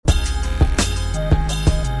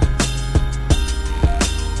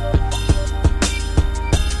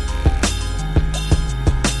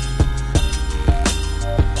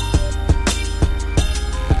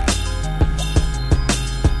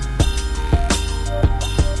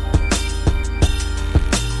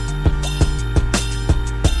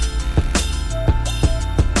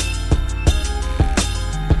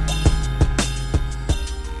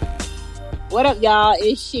What up, y'all?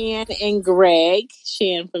 It's Shan and Greg.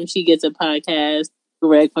 Shan from She Gets a Podcast.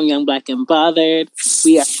 Greg from Young Black and Bothered.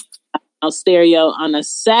 We are on stereo on a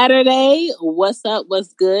Saturday. What's up?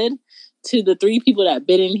 What's good? To the three people that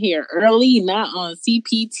been in here early, not on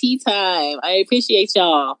CPT time. I appreciate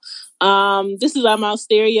y'all. This is I'm Out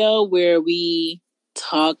Stereo, where we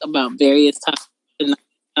talk about various topics. The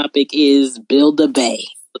topic is Build a Bay.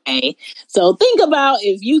 Okay, so think about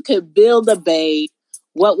if you could build a bay.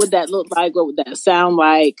 What would that look like? What would that sound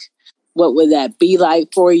like? What would that be like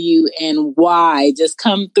for you, and why? Just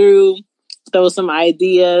come through, throw some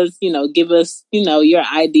ideas, give us, your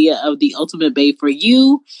idea of the ultimate bay for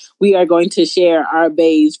you. We are going to share our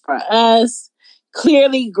bays for us.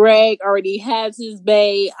 Clearly, Greg already has his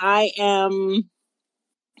bay. I am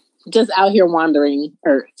just out here wandering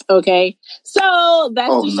Earth, okay? So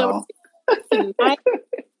that's the show tonight.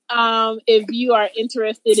 If you are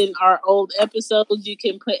interested in our old episodes, you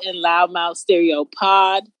can put in Loudmouth Stereo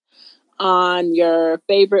Pod on your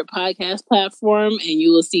favorite podcast platform, and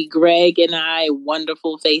you will see Greg and I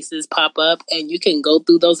wonderful faces pop up, and you can go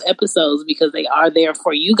through those episodes because they are there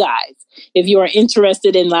for you guys. If you are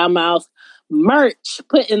interested in Loudmouth merch,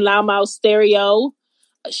 put in Loudmouth Stereo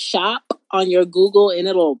shop on your Google and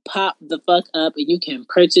it'll pop the fuck up and you can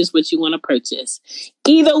purchase what you want to purchase.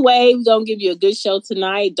 Either way, we're going to give you a good show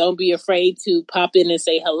tonight. Don't be afraid to pop in and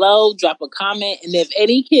say hello, drop a comment, and if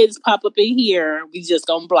any kids pop up in here, we just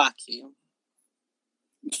going to block you.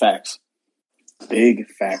 Facts. Big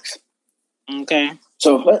facts. Okay.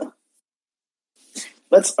 So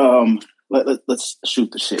let's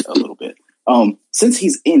shoot the shit a little bit. Since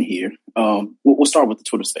he's in here, we'll start with the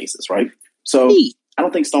Twitter Spaces, right? So I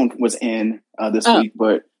don't think Stone was in this week,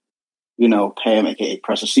 but Pam, aka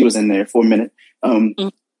Precious, she was in there for a minute.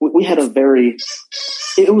 We had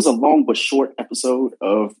it was a long but short episode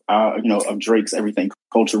of of Drake's Everything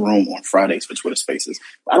Culture Room on Fridays for Twitter Spaces.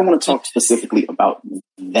 I don't want to talk specifically about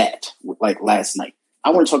that, like last night. I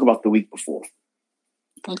want to talk about the week before.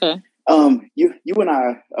 Okay. You and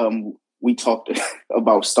I, we talked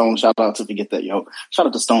about Stone. Shout out to Forget That Yo. Shout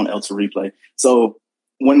out to Stone L to Replay. So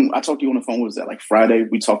when I talked to you on the phone, was that like Friday?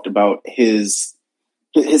 We talked about his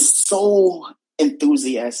so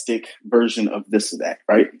enthusiastic version of this or that,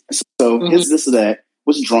 right? So his this or that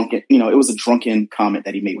was drunken. It was a drunken comment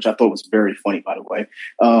that he made, which I thought was very funny, by the way.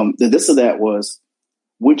 The this or that was: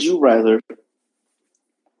 would you rather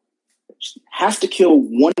have to kill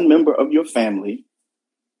one member of your family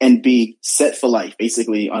and be set for life,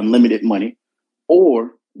 basically unlimited money,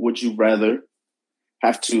 or would you rather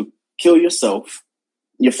have to kill yourself?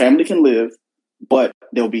 Your family can live, but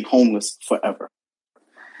they'll be homeless forever.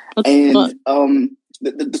 And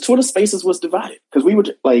the Twitter Spaces was divided because we were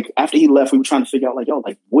like, after he left, we were trying to figure out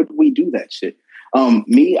would we do that shit?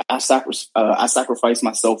 I sacrificed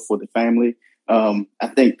myself for the family. I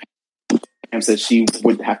think Pam said she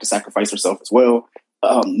would have to sacrifice herself as well.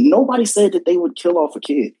 Nobody said that they would kill off a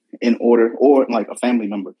kid or like a family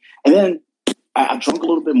member. And then I drank a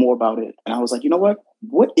little bit more about it, and I was like, you know what?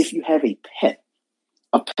 What if you have a pet?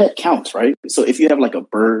 A pet counts, right? So if you have like a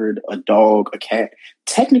bird, a dog, a cat,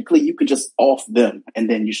 technically you could just off them and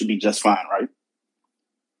then you should be just fine, right?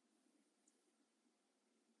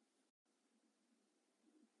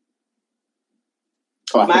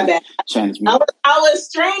 Oh, my bad. I was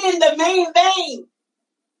straining the main vein.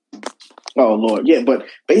 Oh, Lord. Yeah, but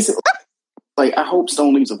basically, I hope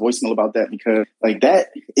Stone leaves a voicemail about that because I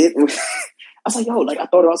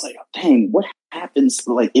was like, dang, what happens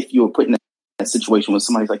if you were put in that situation when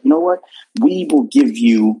somebody's like, you know what, we will give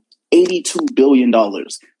you $82 billion,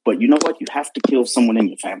 but you know what, you have to kill someone in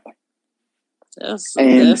your family.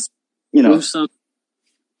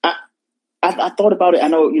 I thought about it. I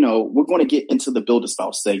know, we're going to get into the build a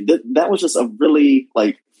spouse thing. That was just a really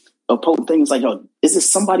a potent thing. It's like, yo, is there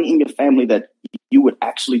somebody in your family that you would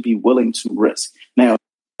actually be willing to risk? Now,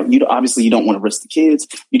 obviously you don't want to risk the kids,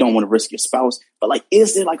 you don't want to risk your spouse, but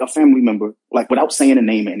is there a family member, without saying a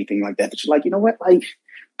name or anything like that you're like, you know what,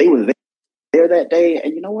 they were there that day,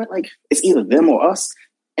 and you know what, it's either them or us,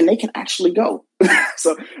 and they can actually go.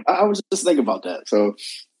 So I was just thinking about that. So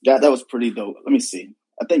that was pretty dope. Let me see.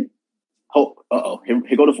 I think, here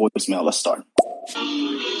go the voicemail. Let's start.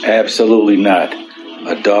 Absolutely not.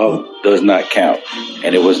 A dog does not count,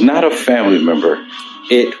 and it was not a family member.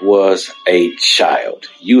 It was a child.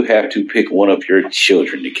 You have to pick one of your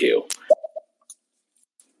children to kill.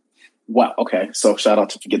 Wow. Okay. So shout out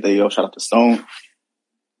to Forget That Yo. Shout out to Stone.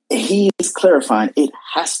 He's clarifying it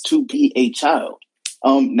has to be a child.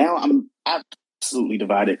 Now I'm absolutely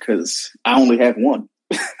divided because I only have one.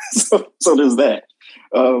 so there's that.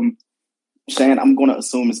 Shan, I'm going to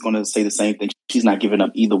assume it's going to say the same thing. She's not giving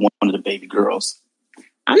up either one of the baby girls.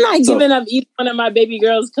 I'm not giving up either one of my baby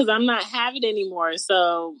girls because I'm not having anymore.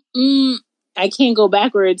 So I can't go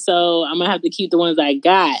backwards. So I'm going to have to keep the ones I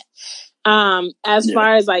got. As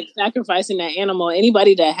far as like sacrificing that animal,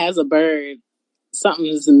 anybody that has a bird,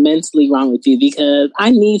 something's mentally wrong with you, because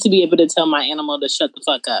I need to be able to tell my animal to shut the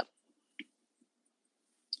fuck up.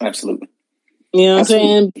 Absolutely. You know what I'm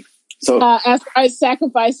saying? So, as far as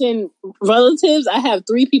sacrificing relatives, I have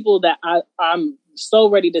 3 people that I'm so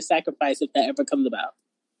ready to sacrifice if that ever comes about.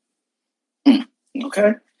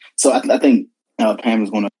 Okay. So I think Pam is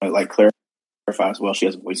going to like clarify as well. She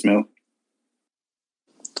has a voicemail.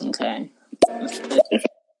 Okay. If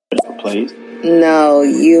it plays. No,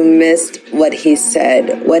 you missed what he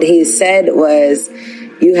said. What he said was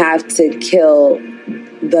you have to kill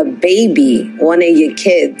the baby, one of your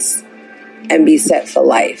kids, and be set for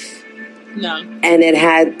life. No. And it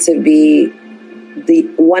had to be the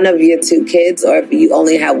one of your 2 kids, or if you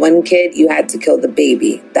only had 1 kid, you had to kill the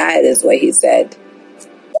baby. That is what he said.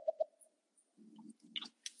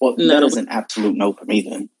 Well, that is an absolute no for me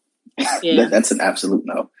then. Yeah. That's an absolute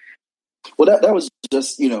no. Well, that was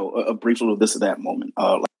just, a brief little this or that moment.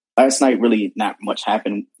 Last night, really not much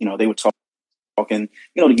happened. They were talking,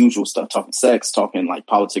 the usual stuff, talking sex, talking like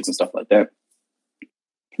politics and stuff like that.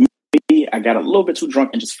 Me, I got a little bit too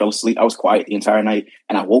drunk and just fell asleep. I was quiet the entire night,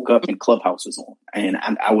 and I woke up and Clubhouse was on, and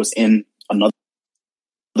I was in another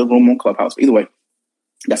room on Clubhouse. Either way,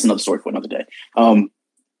 that's another story for another day.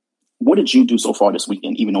 What did you do so far this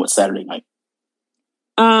weekend, even though it's Saturday night?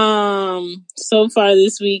 So far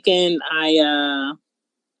this weekend, I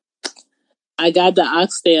got the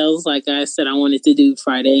oxtails like I said I wanted to do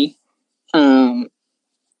Friday. What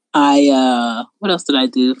else did I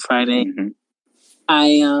do Friday? Mm-hmm.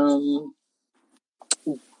 I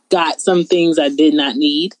got some things I did not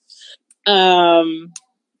need.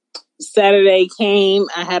 Saturday came,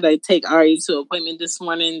 I had to take Ari to an appointment this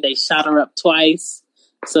morning. They shot her up twice,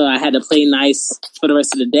 so I had to play nice for the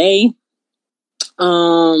rest of the day.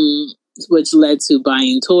 Which led to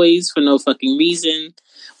buying toys for no fucking reason.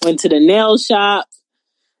 Went to the nail shop.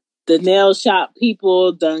 The nail shop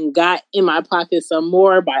people done got in my pocket some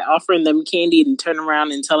more by offering them candy and turn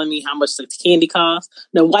around and telling me how much the candy costs.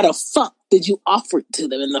 Now, why the fuck did you offer it to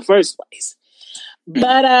them in the first place?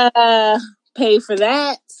 But pay for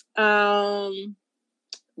that.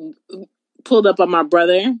 Pulled up on my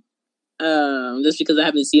brother. Just because I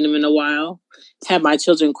haven't seen him in a while. Had my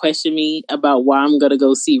children question me about why I'm going to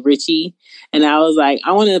go see Richie. And I was like,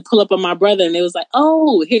 I wanted to pull up on my brother. And they was like,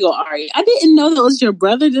 oh, here go Ari. I didn't know that was your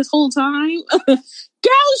brother this whole time. Girl,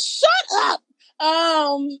 shut up.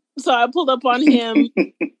 So I pulled up on him.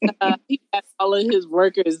 He had all of his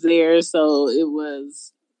workers there. So it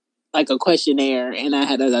was like a questionnaire. And I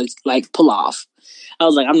had to like pull off. I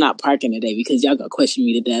was like, I'm not parking today because y'all going to question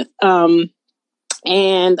me to death.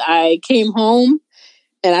 And I came home.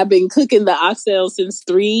 And I've been cooking the oxtails since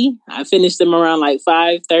 3. I finished them around like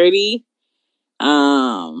 5:30.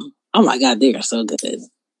 Oh my God, they are so good.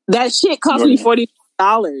 That shit cost me $40.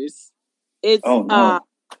 It's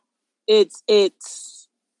it's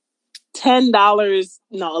 $10,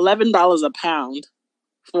 no, $11 a pound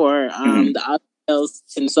for the oxtails,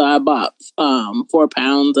 and so I bought 4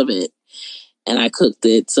 pounds of it. And I cooked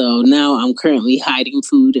it. So now I'm currently hiding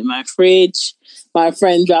food in my fridge. My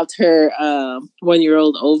friend dropped her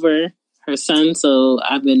 1-year-old over, her son. So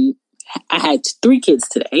I had 3 kids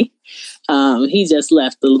today. He just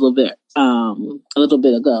left a little bit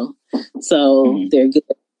ago. So they're good.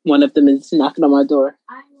 One of them is knocking on my door.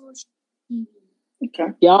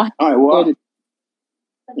 Okay. Y'all. All right.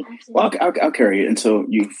 Well, I'll carry it until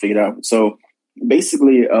you figure it out. So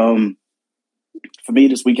basically, for me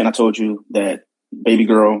this weekend, I told you that baby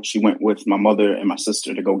girl, she went with my mother and my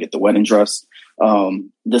sister to go get the wedding dress.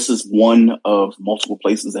 This is one of multiple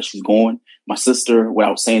places that she's going. My sister,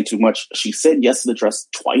 without saying too much, she said yes to the dress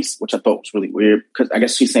twice, which I thought was really weird because I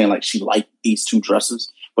guess she's saying like she liked these 2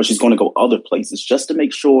 dresses, but she's going to go other places just to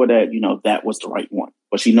make sure that, that was the right one.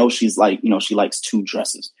 But she knows she's like, she likes 2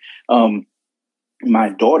 dresses. My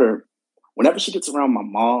daughter, whenever she gets around my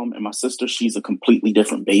mom and my sister, she's a completely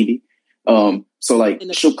different baby. So like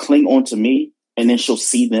she'll cling on to me and then she'll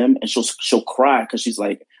see them and she'll cry because she's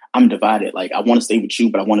like, I'm divided. Like, I want to stay with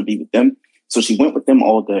you, but I want to be with them. So she went with them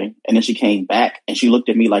all day. And then she came back and she looked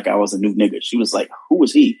at me like I was a new nigga. She was like, who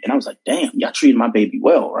was he? And I was like, damn, y'all treated my baby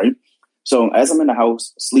well, right? So as I'm in the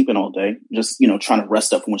house sleeping all day, just, trying to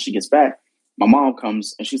rest up when she gets back, my mom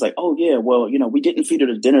comes and she's like, oh yeah, well, we didn't feed her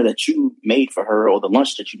the dinner that you made for her or the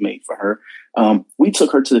lunch that you made for her. We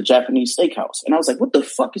took her to the Japanese steakhouse. And I was like, what the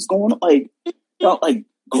fuck is going on? Like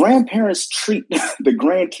grandparents treat the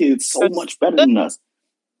grandkids so much better than us.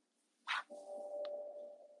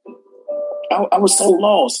 I was so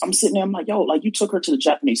lost. I'm sitting there, I'm like, yo, like, you took her to the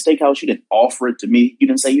Japanese steakhouse. You didn't offer it to me. You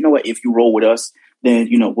didn't say, you know what, if you roll with us, then,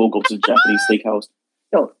 you know, we'll go to the Japanese steakhouse.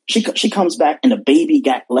 Yo, she comes back and the baby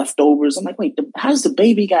got leftovers. I'm like, wait, how does the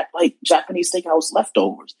baby got like Japanese steakhouse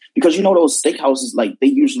leftovers? Because you know those steakhouses, like, they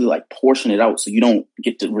usually like portion it out so you don't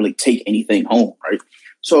get to really take anything home, right?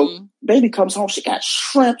 So baby comes home, she got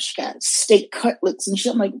shrimp, she got steak cutlets and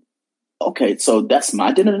shit. I'm like, okay, so that's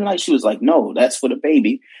my dinner tonight? She was like, no, that's for the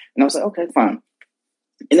baby. And I was like, okay, fine.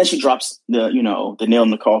 And then she drops the nail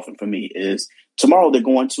in the coffin for me is tomorrow they're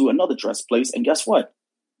going to another dress place. And guess what?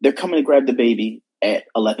 They're coming to grab the baby at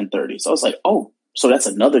 11:30. So I was like, oh, so that's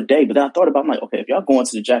another day. But then I thought about, I'm like, okay, if y'all going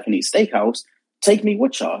to the Japanese steakhouse, take me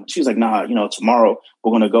with y'all. She was like, nah, tomorrow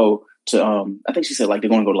we're going to go to, I think she said like they're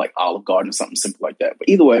going to go to like Olive Garden or something simple like that. But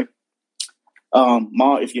either way,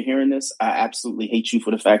 Ma, if you're hearing this, I absolutely hate you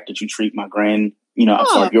for the fact that you treat my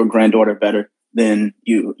your granddaughter better than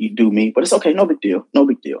you do me. But it's okay. No big deal. No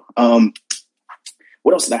big deal.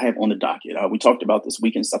 What else did I have on the docket? We talked about this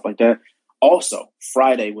weekend, stuff like that. Also,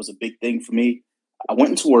 Friday was a big thing for me. I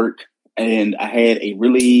went into work and I had a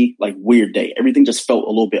really like weird day. Everything just felt a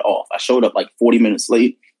little bit off. I showed up like 40 minutes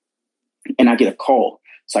late and I get a call.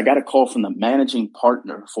 So I got a call from the managing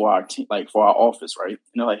partner for our team, like for our office, right? And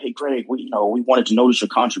they're like, hey, Greg, we wanted to notice your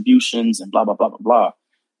contributions and blah, blah, blah, blah, blah.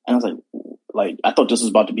 And I was like, I thought this was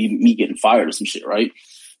about to be me getting fired or some shit, right?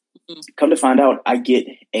 Come to find out, I get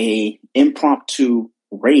a impromptu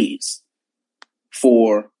raise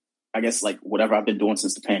for, I guess, like whatever I've been doing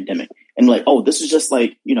since the pandemic. And like, oh, this is just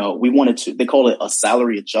like, we wanted to, they call it a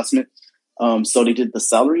salary adjustment. So they did the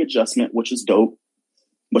salary adjustment, which is dope.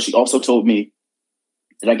 But she also told me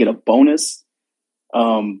that I get a bonus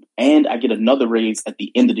and I get another raise at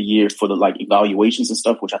the end of the year for the like evaluations and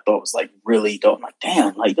stuff, which I thought was like really dope. I'm like,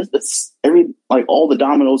 damn, like this all the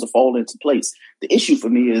dominoes are falling into place. The issue for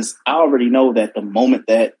me is I already know that the moment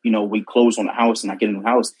that, we close on the house and I get a new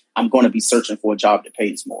house, I'm going to be searching for a job that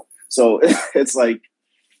pays more. So it's like,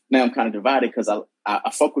 now I'm kind of divided because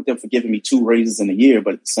I fuck with them for giving me 2 raises in a year.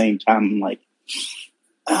 But at the same time, I'm like,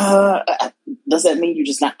 does that mean you're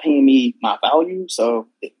just not paying me my value? So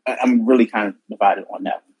I'm really kind of divided on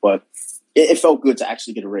that. But it felt good to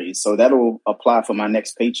actually get a raise. So that'll apply for my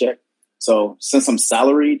next paycheck. So since I'm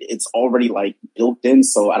salaried, it's already like built in.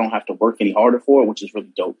 So I don't have to work any harder for it, which is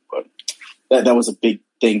really dope. But that was a big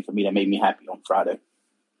thing for me that made me happy on Friday.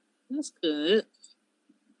 That's good.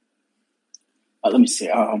 Let me see.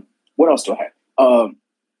 What else do I have?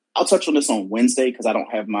 I'll touch on this on Wednesday because I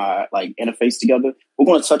don't have my like interface together. We're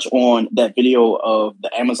going to touch on that video of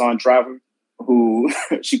the Amazon driver who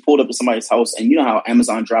she pulled up at somebody's house. And you know how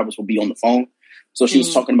Amazon drivers will be on the phone. So she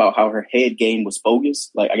was talking about how her head game was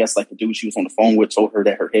bogus. Like, I guess like the dude she was on the phone with told her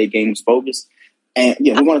that her head game was bogus. And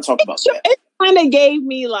yeah, we're going to talk about that. It kind of gave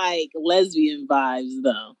me like lesbian vibes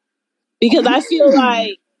though, because I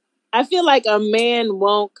feel like a man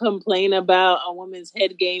won't complain about a woman's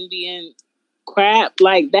head game being crap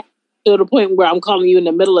like that to the point where I'm calling you in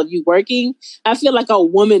the middle of you working. I feel like a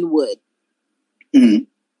woman would. Mm-hmm.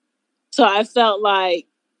 So I felt like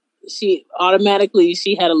she had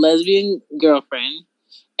a lesbian girlfriend,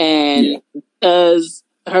 and because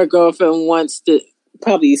her girlfriend wants to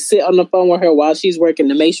probably sit on the phone with her while she's working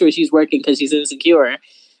to make sure she's working because she's insecure,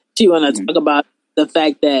 she want to talk about the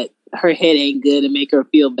fact that her head ain't good and make her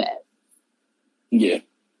feel bad. Yeah,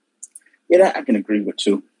 that I can agree with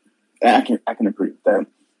too. I can agree with that.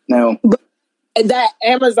 Now, that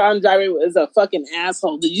Amazon driver was a fucking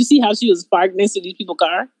asshole. Did you see how she was parked next to these people's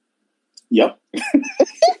car? Yep.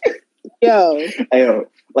 Yo,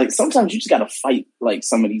 like sometimes you just gotta fight like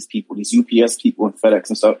some of these people, these UPS people and FedEx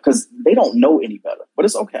and stuff, because they don't know any better. But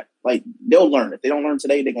it's okay. Like they'll learn. If they don't learn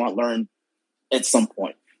today, they're gonna learn at some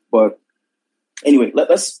point. But anyway,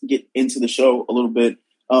 let's get into the show a little bit.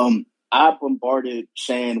 I bombarded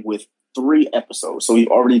Shan with 3 episodes. So we've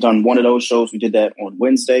already done one of those shows. We did that on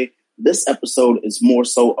Wednesday. This episode is more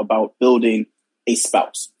so about building a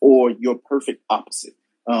spouse or your perfect opposite.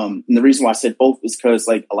 And the reason why I said both is because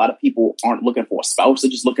like a lot of people aren't looking for a spouse.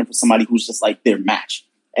 They're just looking for somebody who's just like their match.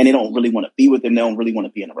 And they don't really want to be with them. They don't really want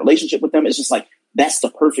to be in a relationship with them. It's just like, that's the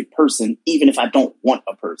perfect person, even if I don't want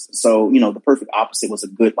a person. So, the perfect opposite was a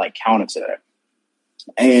good like counter to that.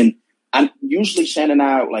 And I'm usually Shannon and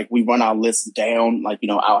I, like, we run our list down, like,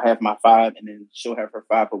 I'll have my 5 and then she'll have her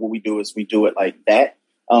 5. But what we do is we do it like that.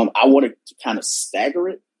 I wanted to kind of stagger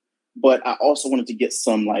it, but I also wanted to get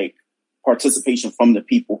some like participation from the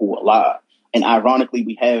people who are live. And ironically,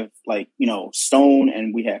 we have Stone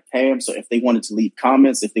and we have Pam. So if they wanted to leave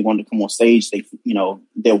comments, if they wanted to come on stage,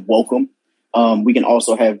 they're welcome. We can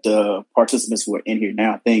also have the participants who are in here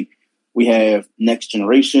now. I think we have Next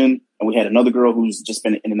Generation, and we had another girl who's just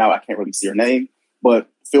been in and out. I can't really see her name, but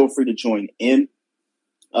feel free to join in.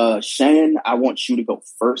 Shan, I want you to go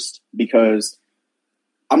first because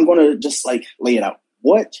I'm going to just lay it out.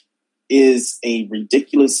 What is a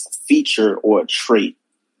ridiculous feature or a trait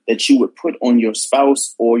that you would put on your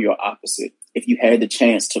spouse or your opposite if you had the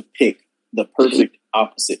chance to pick the perfect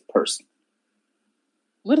opposite person?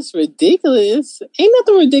 What is ridiculous? Ain't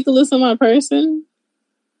nothing ridiculous on my person.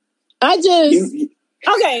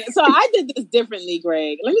 Okay, so I did this differently,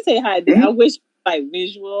 Greg. Let me tell you how I did. I wish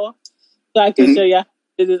visual so I could show you how I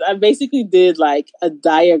did this. I basically did a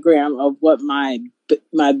diagram of what my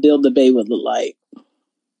Build a Bae would look like.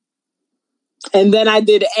 And then I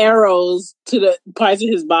did arrows to the parts of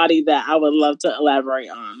his body that I would love to elaborate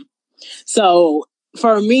on. So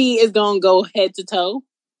for me, it's going to go head to toe.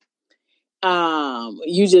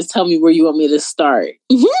 You just tell me where you want me to start.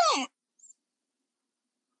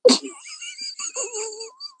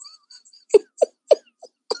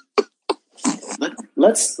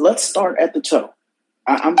 Let's start at the toe.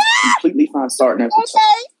 I'm completely fine starting at the toe.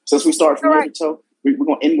 Since we start from head to toe, we're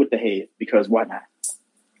going to end with the head because why not?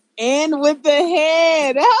 End with the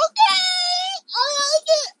head. Okay. I like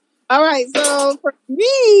it. All right. So for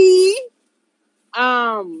me,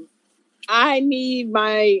 I need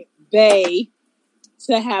my bae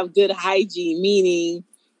to have good hygiene, meaning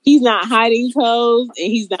he's not hiding toes and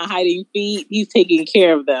he's not hiding feet. He's taking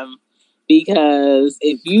care of them. Because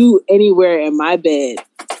if you anywhere in my bed,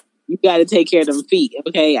 you got to take care of them feet.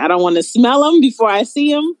 Okay. I don't want to smell them before I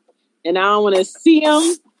see them. And I don't want to see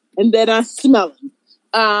them and then I smell them.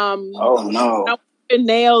 Oh no! I want your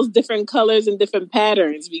nails different colors and different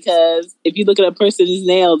patterns because if you look at a person's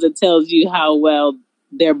nails, it tells you how well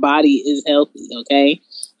their body is healthy. Okay,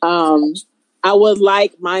 I would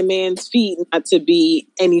like my man's feet not to be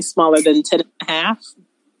any smaller than 10.5.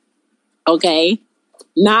 Okay,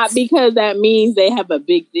 not because that means they have a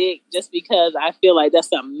big dick, just because I feel like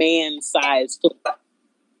that's a man size foot.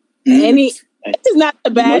 This is not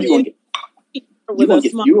the bad. You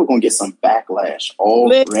were going to get some backlash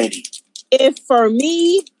already. If for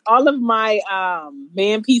me, all of my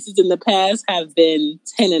man pieces in the past have been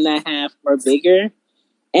 10.5 or bigger.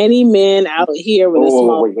 Any man out here with a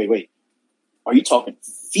small... Wait. Are you talking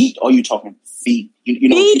feet or are you talking feet? You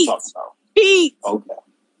know what you're talking about. Feet. Okay.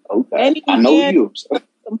 I know you.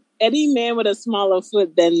 Any man with a smaller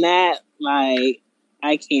foot than that, I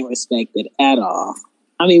can't respect it at all.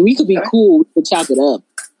 I mean, we could be cool. We could chop it up.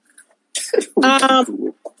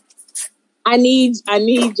 I need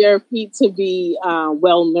your feet to be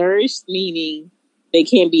well nourished, meaning they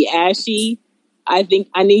can't be ashy. I think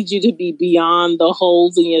I need you to be beyond the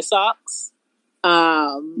holes in your socks,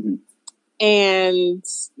 and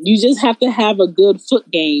you just have to have a good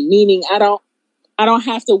foot game. Meaning, I don't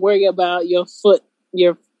have to worry about your foot,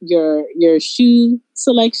 your shoe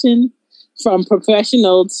selection from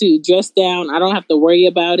professional to dress down. I don't have to worry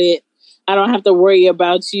about it. I don't have to worry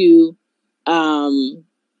about you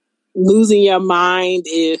losing your mind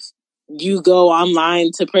if you go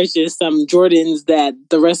online to purchase some Jordans that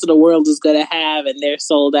the rest of the world is going to have and they're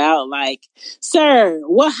sold out. Like, sir,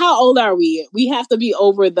 how old are we? We have to be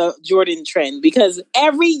over the Jordan trend because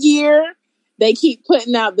every year they keep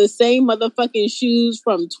putting out the same motherfucking shoes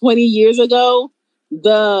from 20 years ago.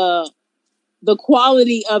 The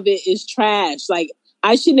quality of it is trash. Like,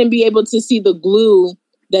 I shouldn't be able to see the glue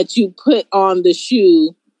that you put on the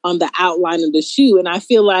shoe, on the outline of the shoe. And I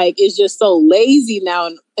feel like it's just so lazy now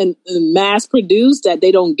and mass produced that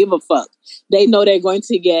they don't give a fuck. They know they're going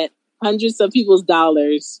to get hundreds of people's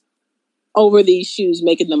dollars over these shoes,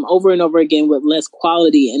 making them over and over again with less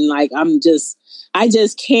quality. And like, I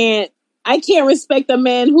can't respect a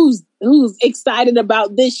man who's excited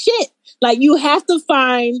about this shit. Like, you have to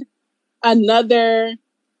find another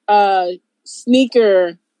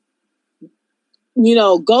sneaker,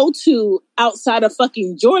 go to outside of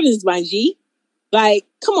fucking Jordans, my G. Like,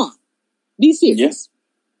 come on, be serious. Yes.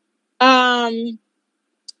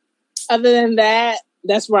 Other than that,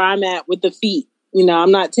 that's where I'm at with the feet.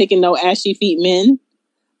 I'm not taking no ashy feet men.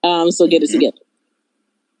 So get it together.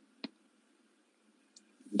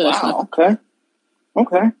 Wow.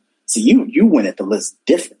 Okay. So you went at the list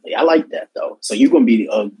differently. I like that though. So you're gonna be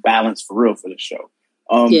balanced for real for the show.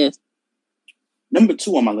 Yes. Number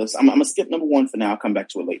 2 on my list. I'm gonna skip number 1 for now. I'll come back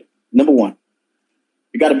to it later. Number 1,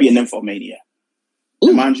 you got to be an nymphomaniac.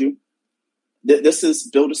 And mind you, this is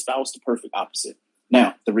build a spouse the perfect opposite.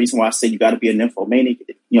 Now, the reason why I say you got to be a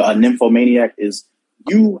nymphomaniac is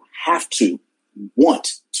you have to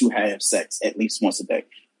want to have sex at least once a day.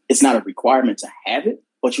 It's not a requirement to have it,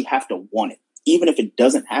 but you have to want it. Even if it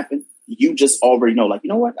doesn't happen, you just already know, like, you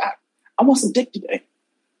know what? I want some dick today.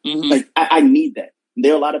 Mm-hmm. Like, I need that.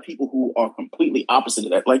 There are a lot of people who are completely opposite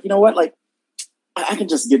of that. Like, you know what? Like, I can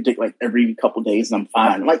just get dick like every couple days and I'm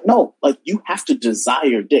fine. Like, no, like you have to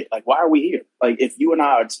desire dick. Like, why are we here? Like, if you and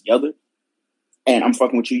I are together and I'm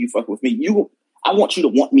fucking with you, you fucking with me, I want you to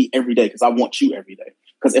want me every day because I want you every day.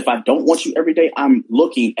 Because if I don't want you every day, I'm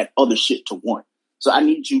looking at other shit to want. So I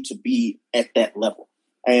need you to be at that level.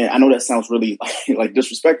 And I know that sounds really like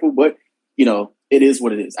disrespectful, but you know, it is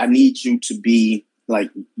what it is. I need you to be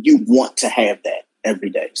like, you want to have that every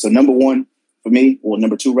day. So number one for me, or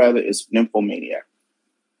number two rather, is nymphomaniac.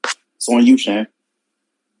 It's on you, Shan.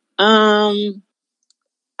 I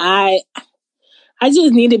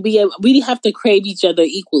just need to we have to crave each other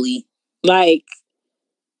equally. Like,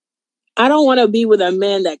 I don't want to be with a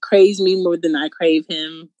man that craves me more than I crave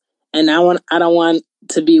him. And I don't want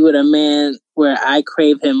to be with a man where I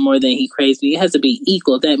crave him more than he craves me. It has to be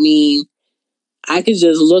equal. That means I could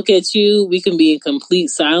just look at you. We can be in complete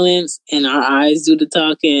silence and our eyes do the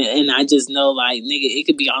talking. And I just know, like, nigga, it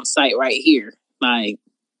could be on site right here. Like,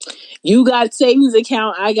 you got savings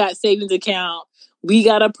account. I got savings account. We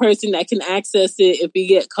got a person that can access it if we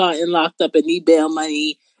get caught and locked up and need bail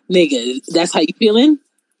money. Nigga, that's how you feeling?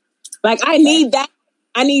 Like, I need that.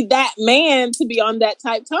 I need that man to be on that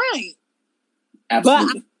type time.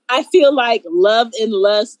 Absolutely. But I feel like love and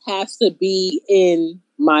lust has to be in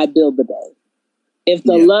my Build-A-Bear. If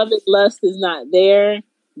the love and lust is not there,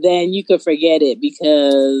 then you could forget it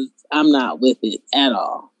because I'm not with it at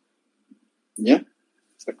all. Yeah,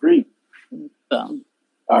 agreed. So.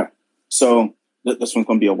 All right. So this one's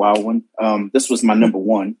gonna be a wild one. This was my number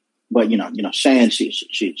one, but you know, Shan,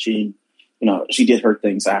 she did her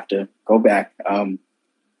things. I have to go back.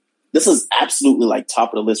 This is absolutely like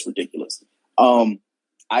top of the list ridiculous.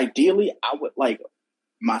 Ideally, I would like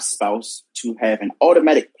my spouse to have an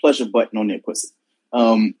automatic pleasure button on their pussy.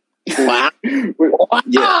 Wow.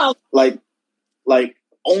 Yeah, like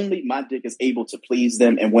only my dick is able to please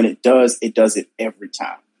them, and when it does it every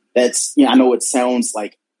time. That's, I know it sounds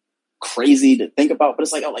like crazy to think about, but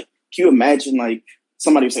it's like, can you imagine like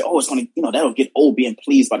somebody would say, oh, it's gonna, that'll get old being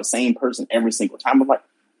pleased by the same person every single time. I'm like,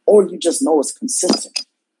 or you just know it's consistent.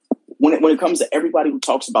 When it comes to everybody who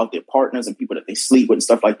talks about their partners and people that they sleep with and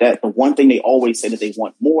stuff like that, the one thing they always say that they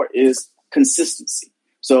want more is consistency.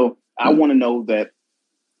 So I want to know that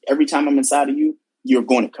every time I'm inside of you, you're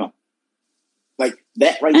going to come. Like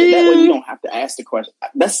that right there. That way we don't have to ask the question.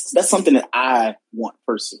 That's something that I want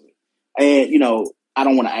personally. And, I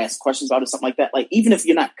don't want to ask questions about it, something like that. Like, even if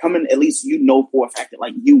you're not coming, at least you know for a fact that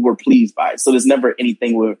like you were pleased by it. So there's never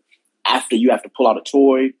anything where after you have to pull out a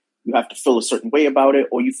toy, you have to feel a certain way about it,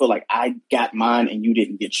 or you feel like I got mine and you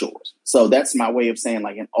didn't get yours. So that's my way of saying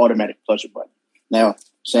like an automatic pleasure button. Now,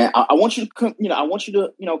 Shan, I want you to come,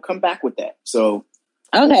 come back with that. So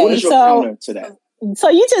okay, what is your counter to that? So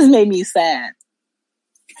you just made me sad.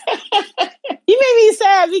 You made me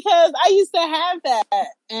sad because I used to have that,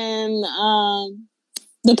 and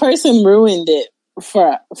the person ruined it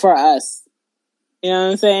for us. You know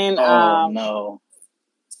what I'm saying? Oh no.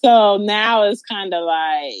 So now it's kind of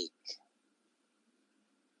like,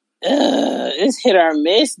 it's hit or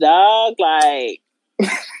miss, dog. Like,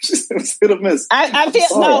 it's hit or miss. I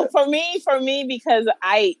feel no for me because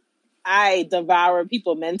I devour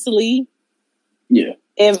people mentally. Yeah.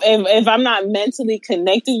 If I'm not mentally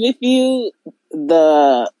connected with you,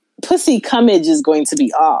 the pussy cummage is going to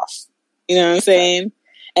be off. You know what I'm saying?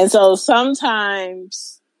 And so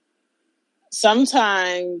sometimes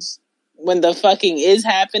when the fucking is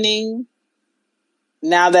happening,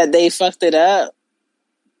 now that they fucked it up,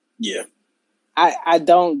 yeah, I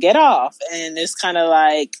don't get off. And it's kind of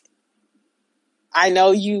like, I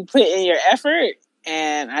know you put in your effort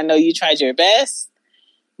and I know you tried your best,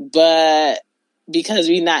 but because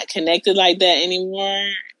we're not connected like that anymore,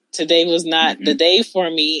 today was not the day for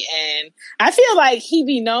me. And I feel like he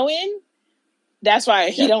be knowing. That's why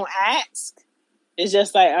he don't ask. It's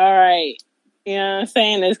just like, all right. You know what I'm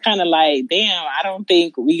saying? It's kind of like, damn, I don't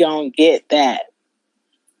think we gonna get that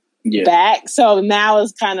back. So now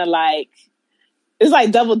it's kind of like, it's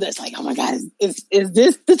like double dutch. Like, oh my God, is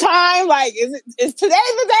this the time? Like, is today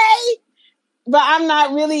the day? But I'm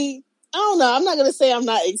not really, I don't know. I'm not going to say I'm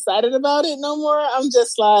not excited about it no more. I'm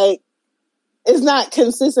just like, it's not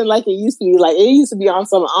consistent like it used to be. Like, it used to be on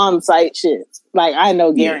some on-site shit. Like, I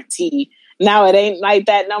know guarantee. Now it ain't like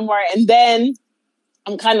that no more. And then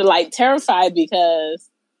I'm kind of like terrified because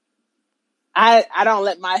I don't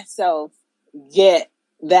let myself get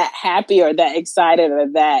that happy or that excited or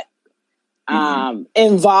that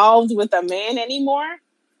involved with a man anymore,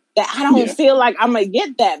 that I don't feel like I'm gonna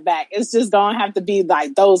get that back. It's just gonna have to be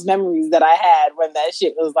like those memories that I had when that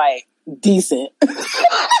shit was like decent.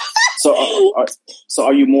 So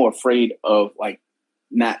are you more afraid of like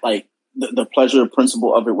not like the pleasure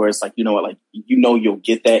principle of it, where it's like, you know what, like, you know, you'll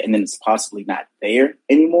get that and then it's possibly not there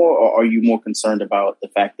anymore? Or are you more concerned about the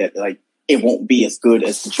fact that like it won't be as good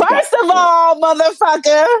as the First of all,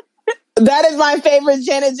 motherfucker, that is my favorite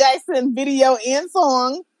Janet Jackson video and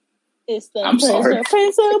song. It's the pleasure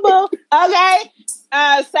principle. Okay.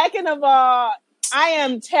 Second of all, I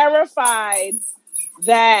am terrified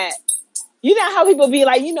that, you know how people be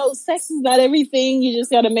like, you know, sex is not everything. You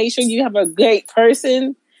just got to make sure you have a great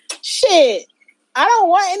person. Shit. I don't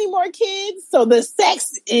want any more kids. So the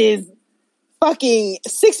sex is fucking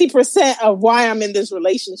 60% of why I'm in this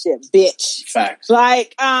relationship, bitch. Facts.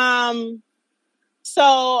 Like,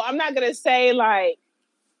 so I'm not going to say like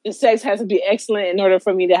the sex has to be excellent in order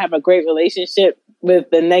for me to have a great relationship with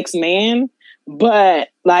the next man. But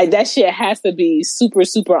like that shit has to be super,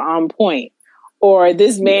 super on point. Or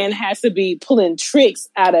this man has to be pulling tricks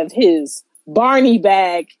out of his Barney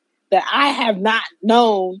bag that I have not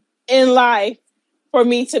known in life for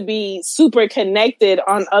me to be super connected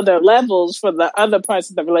on other levels, for the other parts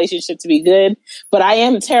of the relationship to be good. But I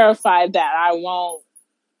am terrified that I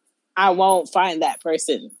won't find that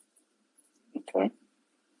person. Okay.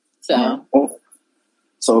 So,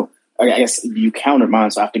 I guess you countered mine,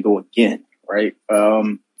 so I have to go again, right?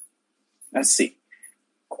 Let's see.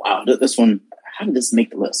 Wow, this one, how did this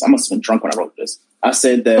make the list? I must have been drunk when I wrote this. I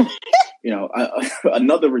said that, you know,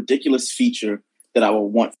 another ridiculous feature that I would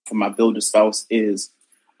want from my builder spouse is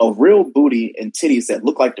a real booty and titties that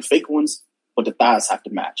look like the fake ones, but the thighs have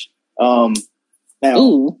to match. Now,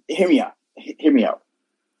 hear me out.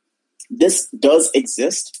 This does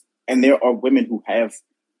exist, and there are women who have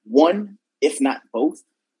one, if not both,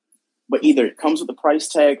 but either it comes with a price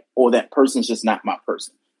tag or that person's just not my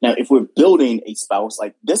person. Now, if we're building a spouse,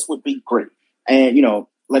 like, this would be great. And, you know,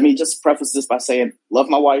 let me just preface this by saying, love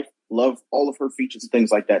my wife, love all of her features and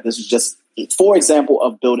things like that. This is just, for example,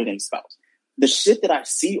 of building a spouse. The shit that I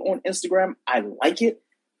see on Instagram, I like it.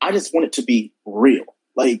 I just want it to be real.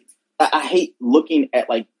 Like, I hate looking at,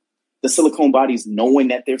 like, the silicone bodies knowing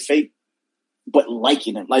that they're fake, but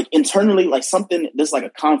liking them. Like, internally, like, something, there's, like, a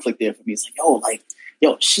conflict there for me. It's like,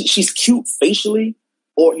 she's cute facially,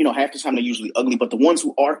 or, you know, half the time they're usually ugly, but the ones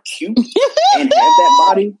who are cute and have that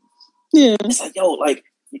body, it's like, like,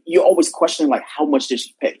 you're always questioning, like, how much did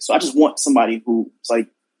she pay? So I just want somebody who's like,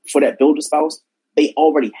 for that builder spouse, they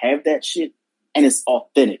already have that shit and it's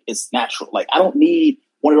authentic. It's natural. Like, I don't need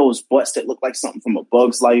one of those butts that look like something from A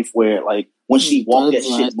Bug's Life where, like, when she walked, that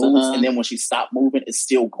shit moves, and then when she stopped moving, it's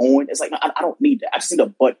still going. It's like, no, I don't need that. I just need a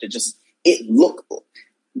butt that just, it look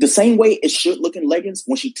the same way it should look in leggings.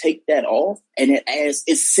 When she take that off and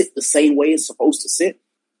it sit the same way it's supposed to sit,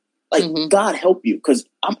 like, God help you, because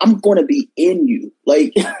I'm going to be in you,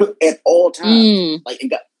 like, at all times. Like,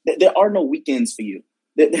 God, there are no weekends for you.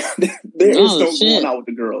 There is no going out with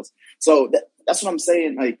the girls. So that's what I'm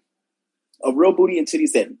saying. Like, a real booty and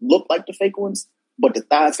titties that look like the fake ones, but the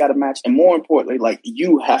thighs got to match. And more importantly, like,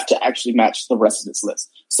 you have to actually match the rest of this list.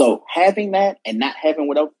 So having that and not having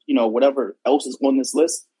whatever else is on this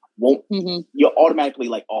list won't, you're automatically,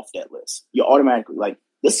 like, off that list. You're automatically, like,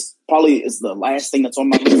 this probably is the last thing that's on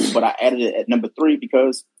my list, but I added it at number 3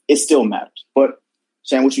 because it still matters. But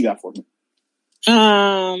Shan, what you got for me?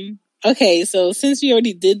 Okay, so since we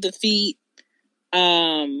already did the feet,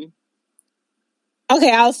 okay,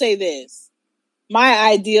 I'll say this.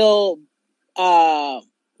 My ideal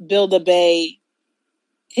Build-A-Bae,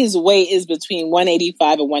 his weight is between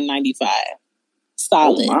 185 and 195.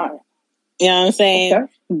 Solid. Oh my. You know what I'm saying? Okay.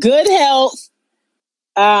 Good health.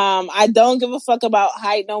 I don't give a fuck about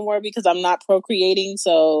height no more because I'm not procreating,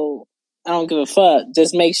 so I don't give a fuck.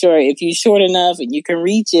 Just make sure if you're short enough and you can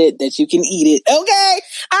reach it, that you can eat it. Okay?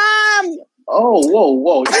 Oh,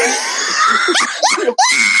 whoa.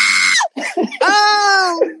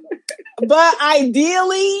 But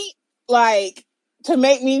ideally, like, to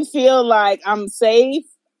make me feel like I'm safe,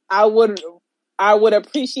 I would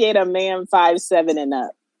appreciate a man 5'7" and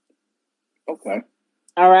up. Okay.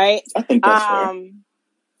 All right. I think that's fair.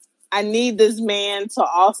 I need this man to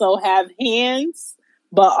also have hands,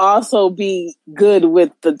 but also be good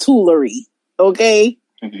with the toolery. Okay.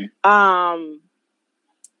 I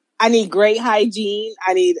need great hygiene.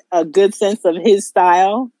 I need a good sense of his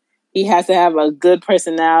style. He has to have a good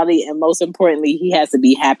personality, and most importantly, he has to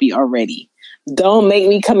be happy already. Don't make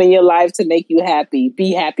me come in your life to make you happy.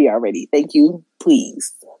 Be happy already. Thank you.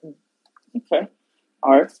 Please. Okay.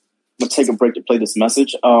 All right. We'll take a break to play this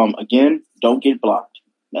message. Again, don't get blocked.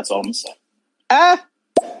 That's all I'm going to say.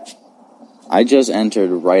 I just entered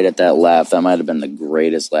right at that laugh. That might have been the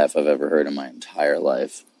greatest laugh I've ever heard in my entire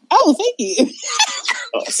life. Oh, thank you.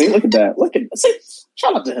 See, look at that. See,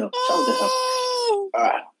 shout out to him.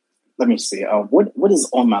 Let me see. What is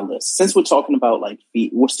on my list? Since we're talking about like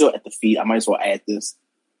feet, we're still at the feet. I might as well add this.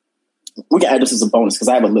 We can add this as a bonus because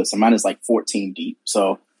I have a list and mine is like 14 deep.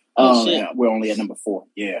 So yeah, we're only at number 4.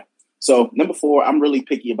 Yeah. So number 4, I'm really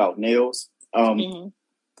picky about nails.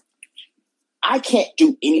 I can't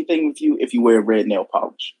do anything with you if you wear red nail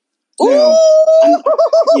polish.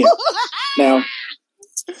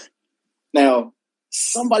 Now,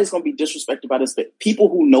 somebody's going to be disrespected by this, but people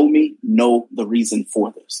who know me know the reason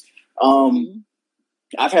for this.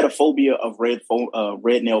 I've had a phobia of red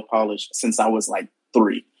nail polish since I was like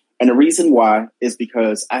 3. And the reason why is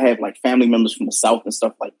because I have like family members from the South and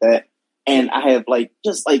stuff like that. And I have like,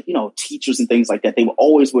 just like, you know, teachers and things like that. They will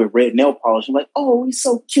always wear red nail polish. I'm like, oh, he's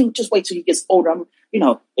so cute. Just wait till he gets older.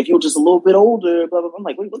 If you're just a little bit older, blah, blah, blah. I'm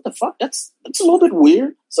like, wait, what the fuck? That's a little bit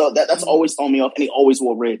weird. So that's always thrown me off. And he always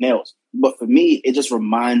wore red nails. But for me, it just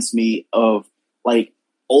reminds me of like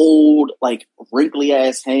old, like wrinkly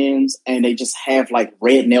ass hands. And they just have like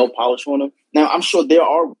red nail polish on them. Now, I'm sure there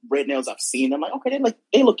are red nails I've seen. I'm like, okay,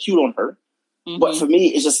 they look cute on her. But for me,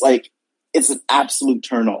 it's just like, it's an absolute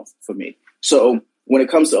turn off for me. So when it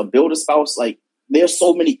comes to a builder spouse, like there's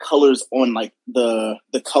so many colors on like the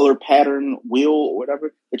color pattern wheel or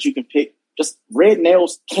whatever that you can pick. Just red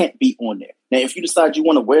nails can't be on there. Now, if you decide you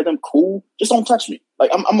want to wear them, cool. Just don't touch me.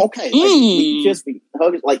 Like I'm okay. Like we can kiss me,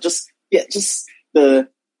 hug it. Like just the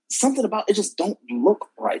something about it just don't look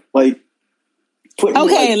right. Like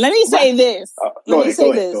let me say this. Go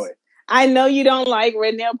ahead. I know you don't like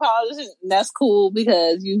red nail polish. And that's cool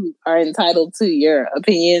because you are entitled to your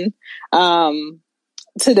opinion.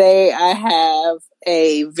 Today I have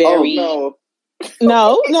a very no.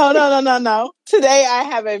 Today I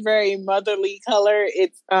have a very motherly color.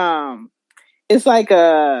 It's like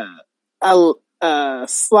a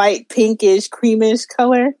slight pinkish, creamish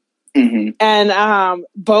color, and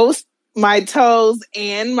both my toes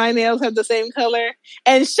and my nails have the same color.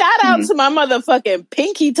 And shout out to my motherfucking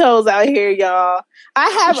pinky toes out here, y'all. I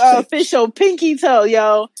have an official pinky toe,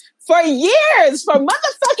 yo. For years, for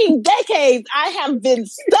motherfucking decades, I have been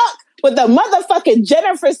stuck with the motherfucking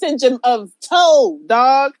Jennifer syndrome of toe,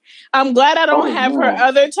 dog. I'm glad I don't have her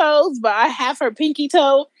other toes, but I have her pinky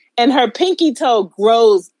toe, and her pinky toe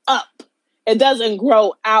grows up. It doesn't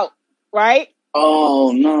grow out, right?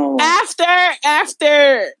 Oh, no.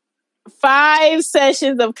 After 5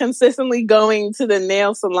 sessions of consistently going to the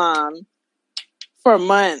nail salon for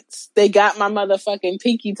months, they got my motherfucking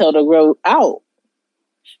pinky toe to grow out.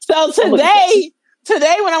 So today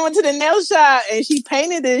when I went to the nail shop and she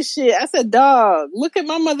painted this shit, I said, dog, look at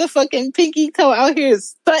my motherfucking pinky toe out here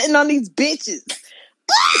stunting on these bitches. It's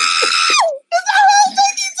a whole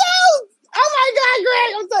pinky toe! Oh my God,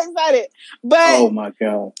 Greg, I'm so excited. But oh my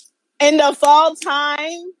God. In the fall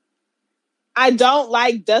time, I don't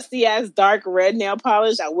like dusty ass dark red nail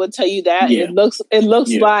polish. I will tell you that. Yeah. It looks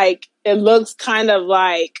kind of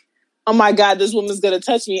like, oh my God, this woman's gonna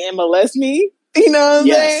touch me and molest me. You know what I'm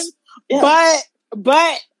saying? Yeah.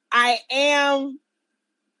 But I am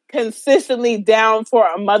consistently down for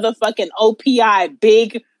a motherfucking OPI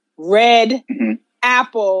big red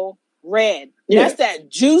apple red. Yeah. That's that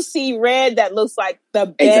juicy red that looks like the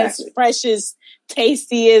best, freshest,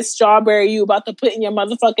 tastiest strawberry you about to put in your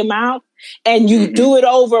motherfucking mouth. And you do it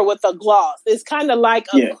over with a gloss. It's kind of like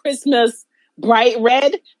a Christmas bright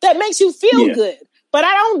red that makes you feel good. But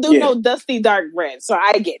I don't do no dusty dark red. So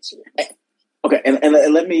I get you. Okay. And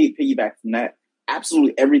let me piggyback from that.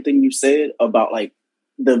 Absolutely everything you said about like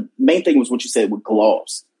the main thing was what you said with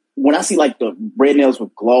gloss. When I see like the red nails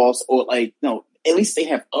with gloss or like, no, at least they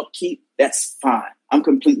have upkeep. That's fine. I'm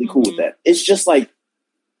completely cool with that. It's just like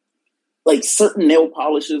certain nail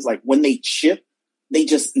polishes, like when they chip, they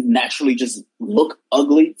just naturally just look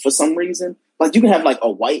ugly for some reason. Like you can have like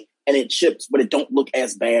a white and it chips, but it don't look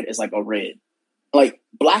as bad as like a red. Like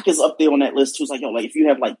black is up there on that list too. It's like, yo, like if you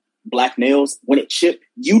have like black nails, when it chip,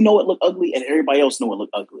 you know it look ugly and everybody else know it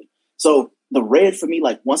look ugly. So the red for me,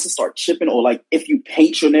 like once it start chipping or like if you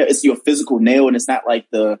paint your nail, it's your physical nail and it's not like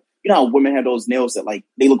you know how women have those nails that like,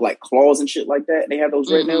 they look like claws and shit like that. And they have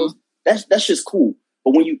those red nails. That's just cool.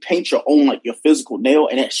 But when you paint your own, like your physical nail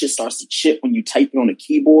and that shit starts to chip when you type it on the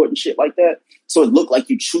keyboard and shit like that. So it look like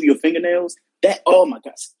you chew your fingernails. That, oh my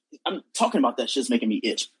gosh, I'm talking about that shit's making me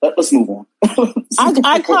itch. Let's move on.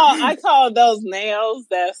 I call those nails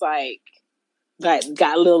that's like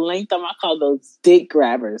got a little length on them. I call those dick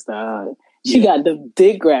grabbers, dog. She got the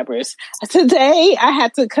dick grabbers. Today, I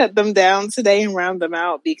had to cut them down today and round them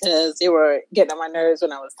out because they were getting on my nerves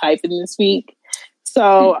when I was typing this week.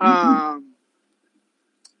 So,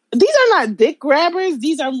 these are not dick grabbers.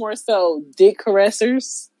 These are more so dick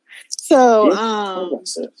caressers. So,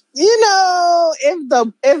 you know,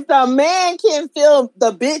 if the man can feel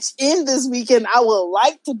the bitch in this weekend, I would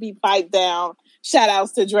like to be piped down. Shout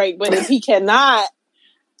outs to Drake. But if he cannot,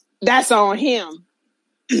 that's on him.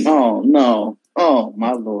 Oh, no. Oh,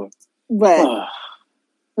 my Lord. But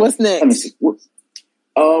what's next? Let me see.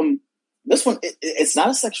 This one, it's not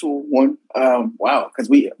a sexual one. Wow. Because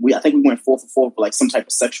I think we went 4 for 4 for like some type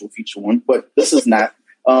of sexual feature one. But this is not.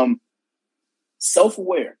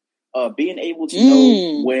 Self-aware. Being able to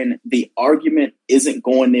know when the argument isn't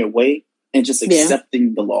going their way and just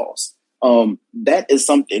accepting the loss. That is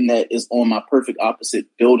something that is on my perfect opposite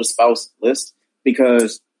build a spouse list,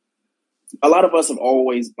 because a lot of us have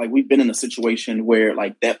always, like, we've been in a situation where,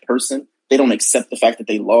 like, that person, they don't accept the fact that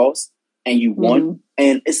they lost and you won.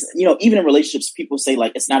 And it's, you know, even in relationships, people say,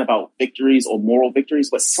 like, it's not about victories or moral victories,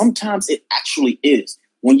 but sometimes it actually is.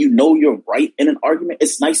 When you know you're right in an argument,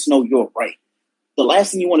 it's nice to know you're right. The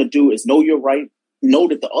last thing you want to do is know you're right, know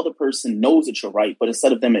that the other person knows that you're right, but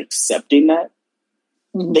instead of them accepting that,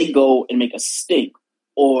 they go and make a stink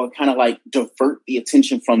or kind of like divert the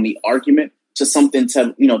attention from the argument to something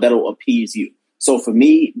to, you know, that'll appease you. So for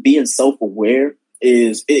me, being self-aware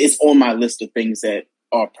it's on my list of things that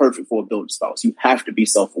are perfect for a building spouse. You have to be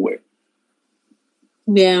self-aware.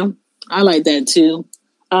 Yeah, I like that too.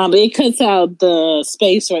 It cuts out the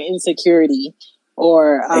space for insecurity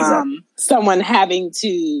or someone having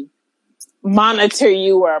to monitor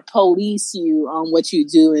you or police you on what you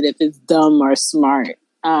do and if it's dumb or smart.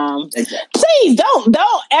 Please don't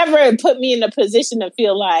ever put me in a position to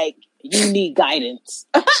feel like you need guidance.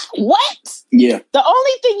 What? Yeah. The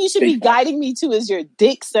only thing you should be guiding me to is your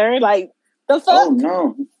dick, sir. Like, the fuck?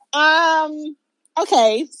 Oh, no.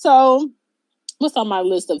 Okay, so what's on my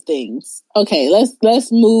list of things? Okay,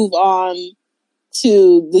 let's move on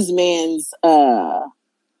to this man's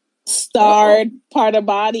starred part of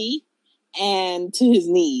body and to his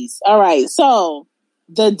knees. All right, so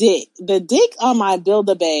the dick on my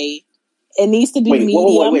Build-A-Bay, it needs to be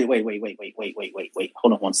medium. Wait.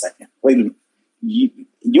 Hold on 1 second. Wait a minute.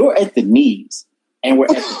 You're at the knees and we're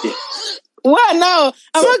at the dick. What? No,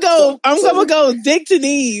 I'm gonna go dick to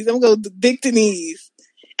knees. I'm gonna go dick to knees.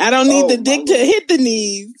 I don't need the dick to hit the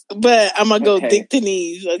knees, but I'm gonna go dick to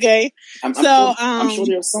knees. Okay. I'm sure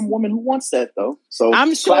there's some woman who wants that though. So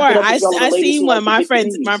I'm sure I seen one. My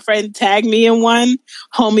friend tagged me in one.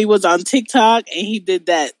 Homie was on TikTok and he did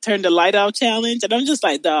that turn the light off challenge, and I'm just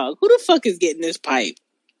like, dog, who the fuck is getting this pipe?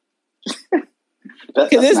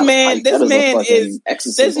 Because this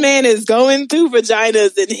man is going through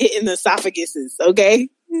vaginas and hitting esophaguses. Okay.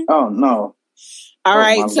 Oh no. All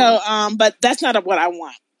right. So, but that's not what I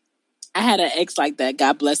want. I had an ex like that.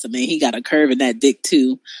 God bless him, and he got a curve in that dick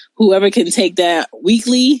too. Whoever can take that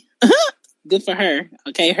weekly, good for her.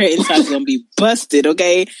 Okay, her inside's gonna be busted.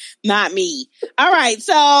 Okay, not me. All right.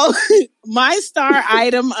 So my star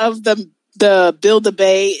item of the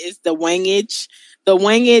Build-A-Bay is the wangage. The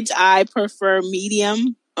wangage I prefer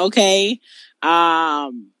medium. Okay,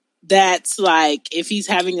 that's like if he's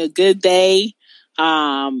having a good day,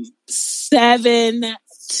 7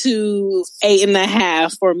 to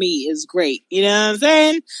 8.5 for me is great. You know what I'm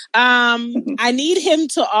saying? I need him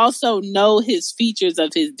to also know his features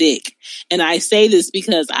of his dick. And I say this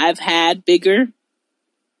because I've had bigger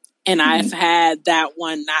and I've had that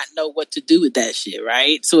one not know what to do with that shit,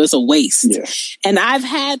 right? So it's a waste. Yeah. And I've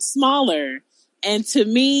had smaller. And to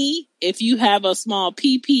me, if you have a small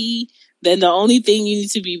PP, then the only thing you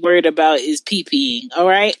need to be worried about is PPing. All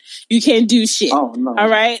right. You can't do shit. Oh, no. All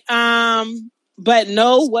right. But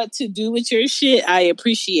know what to do with your shit. I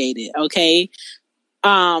appreciate it. Okay.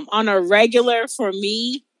 On a regular for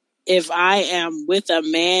me, if I am with a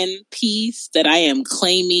man piece that I am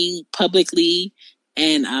claiming publicly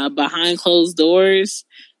and behind closed doors,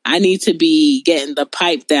 I need to be getting the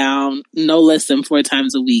pipe down no less than 4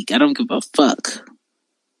 times a week. I don't give a fuck.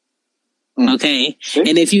 Okay.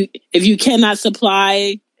 And if you cannot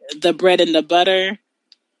supply the bread and the butter,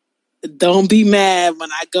 don't be mad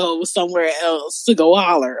when I go somewhere else to go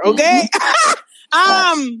holler. Okay.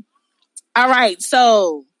 All right.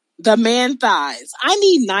 So the man thighs. I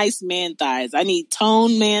need nice man thighs. I need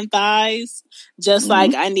toned man thighs, just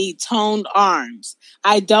like I need toned arms.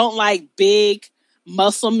 I don't like big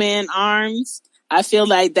muscle man arms. I feel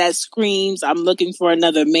like that screams, I'm looking for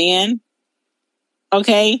another man.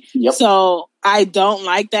 Okay? Yep. So I don't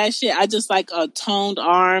like that shit. I just like a toned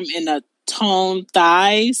arm and a toned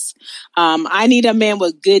thighs. I need a man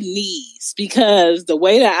with good knees because the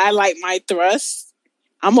way that I like my thrusts,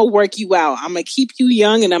 I'm going to work you out. I'm going to keep you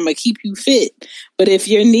young and I'm going to keep you fit. But if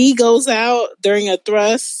your knee goes out during a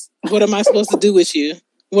thrust, what am I supposed to do with you?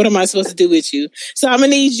 What am I supposed to do with you? So I'm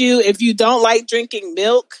going to need you, if you don't like drinking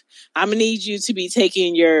milk, I'm going to need you to be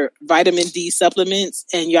taking your vitamin D supplements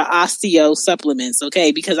and your osteo supplements,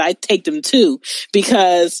 okay? Because I take them too.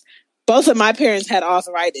 Because both of my parents had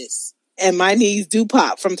arthritis and my knees do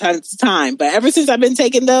pop from time to time. But ever since I've been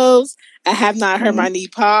taking those, I have not heard my knee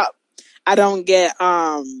pop. I don't get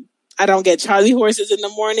Charlie horses in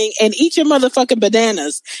the morning, and eat your motherfucking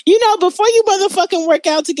bananas. You know, before you motherfucking work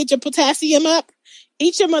out to get your potassium up,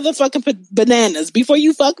 eat your motherfucking bananas. Before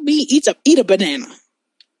you fuck me, eat a banana.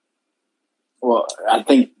 Well, I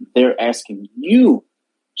think they're asking you,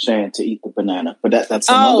 Shan, to eat the banana, but that's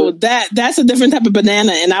another... that's a different type of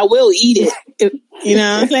banana, and I will eat it. You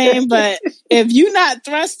know what I'm saying? But if you're not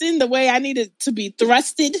thrusting the way I need it to be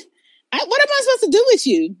thrusted, what am I supposed to do with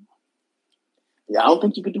you? Yeah, I don't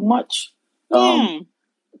think you could do much. Yeah.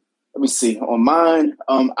 Let me see. On mine,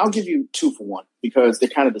 I'll give you 2 for 1 because they're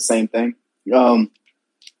kind of the same thing.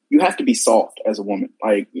 You have to be soft as a woman.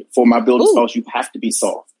 Like, for my building styles, you have to be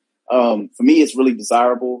soft. For me, it's really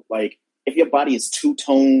desirable. Like, if your body is too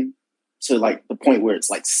toned to like the point where it's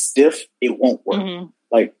like stiff, it won't work. Mm-hmm.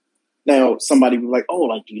 Like, now somebody will be like, oh,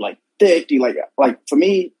 like, do you like thick? Do you like for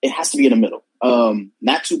me, it has to be in the middle.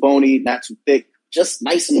 Not too bony, not too thick, just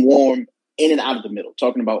nice and warm, in and out of the middle.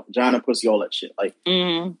 Talking about vagina, pussy, all that shit. Like,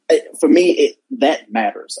 for me, that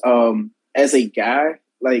matters. As a guy,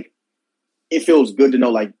 like, it feels good to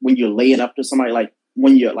know, like, when you're laying up to somebody, like,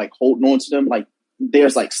 when you're like holding on to them, like,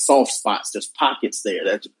 there's like soft spots, there's pockets there.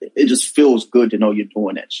 That it just feels good to know you're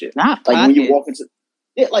doing that shit. Not like pockets. When you walk into,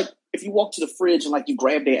 like if you walk to the fridge and like you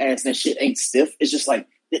grab their ass and that shit ain't stiff, it's just like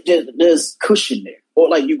there's cushion there. Or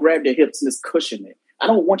like you grab their hips and there's cushion there. I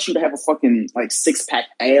don't want you to have a fucking like 6-pack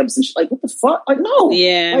abs and shit. Like, what the fuck? Like, no.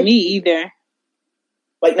 Yeah, like, me either.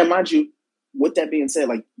 Like, now mind you, with that being said,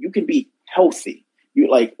 like, you can be healthy.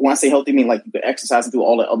 You like, when I say healthy, I mean like you can exercise and do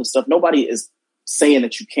all that other stuff. Nobody is saying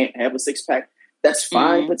that you can't have a 6-pack. That's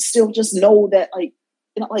fine, but still just know that, like,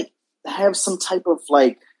 you know, like, have some type of,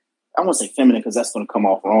 like, I won't say feminine because that's going to come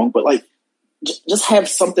off wrong, but, like, just have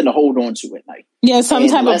something to hold on to at night. Yeah, some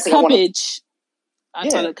type of cuppage. I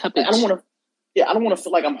call it cuppage. I don't want to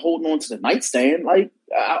feel like I'm holding on to the nightstand. Like,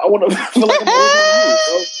 I want to feel like I'm holding on to you.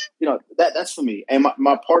 So, you know, that's for me. And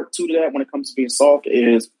my part 2 to that when it comes to being soft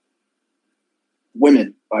is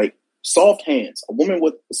women. Like, soft hands. A woman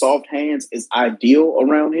with soft hands is ideal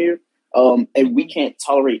around here. And we can't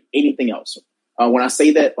tolerate anything else. When I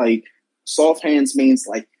say that, like, soft hands means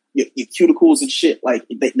like your cuticles and shit, like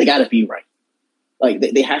they gotta be right. Like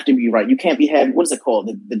they have to be right. You can't be having, what is it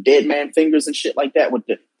called? The dead man fingers and shit like that with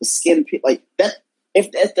the skin, like that.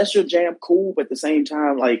 If that's your jam, cool. But at the same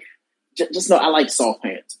time, like, just know I like soft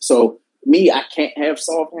hands. So me, I can't have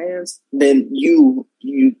soft hands. Then you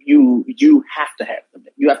have to have them.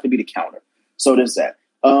 You have to be the counter. So there's that.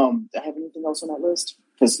 Do I have anything else on that list?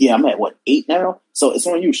 Because, yeah, I'm at, 8 now? So it's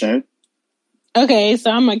on you, Sharon. Okay,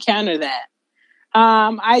 so I'm going to counter that.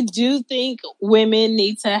 I do think women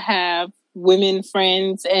need to have women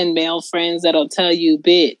friends and male friends that'll tell you,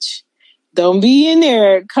 bitch, don't be in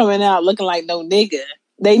there coming out looking like no nigga.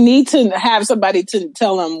 They need to have somebody to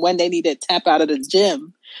tell them when they need to tap out of the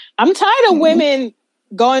gym. I'm tired of women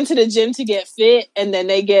going to the gym to get fit and then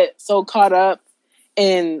they get so caught up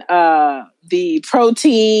in the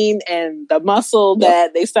protein and the muscle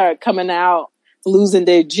that they start coming out, losing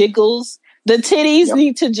their jiggles. The titties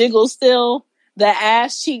need to jiggle still. The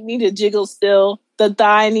ass cheek need to jiggle still. The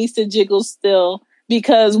thigh needs to jiggle still.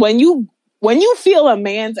 Because when you feel a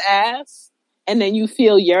man's ass and then you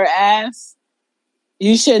feel your ass,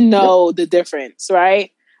 you should know the difference,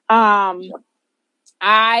 right?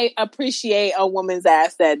 I appreciate a woman's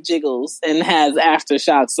ass that jiggles and has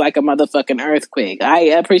aftershocks like a motherfucking earthquake. I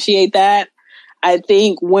appreciate that. I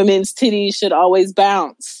think women's titties should always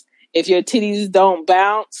bounce. If your titties don't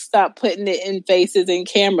bounce, stop putting it in faces and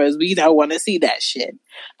cameras. We don't want to see that shit.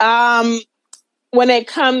 When it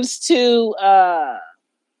comes to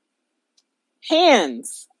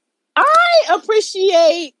hands, I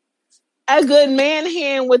appreciate a good man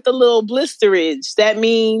hand with a little blisterage. That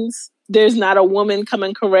means there's not a woman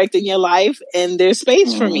coming correct in your life and there's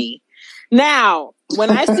space for me. Now, when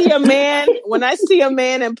I see a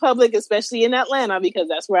man in public, especially in Atlanta, because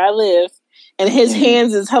that's where I live, and his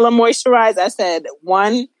hands is hella moisturized, I said,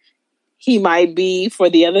 1, he might be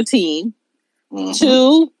for the other team. Mm-hmm.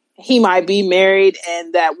 2, he might be married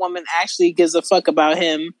and that woman actually gives a fuck about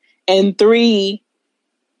him. And 3,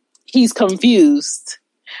 he's confused.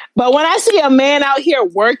 But when I see a man out here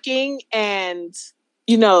working and,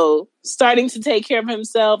 you know, starting to take care of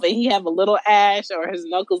himself and he have a little ash or his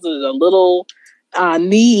knuckles is a little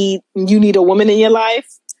you need a woman in your life,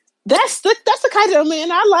 that's the kind of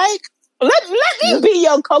man I like. Let me be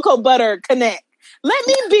your cocoa butter connect. Let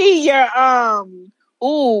me be your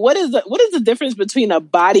what is the difference between a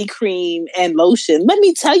body cream and lotion? Let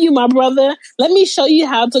me tell you, my brother. Let me show you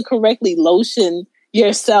how to correctly lotion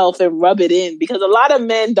yourself and rub it in, because a lot of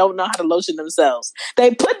men don't know how to lotion themselves.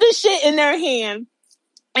 They put the shit in their hand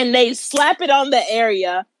and they slap it on the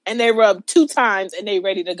area and they rub 2 times and they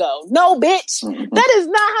ready to go. No, bitch. Mm-hmm. That is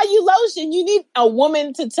not how you lotion. You need a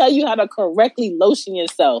woman to tell you how to correctly lotion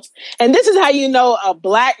yourself. And this is how you know a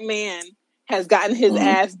black man has gotten his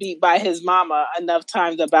ass beat by his mama enough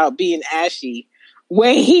times about being ashy.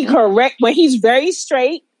 When he's very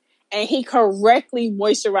straight and he correctly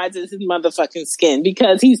moisturizes his motherfucking skin,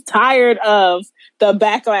 because he's tired of the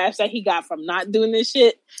backlash that he got from not doing this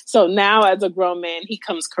shit. So now as a grown man, he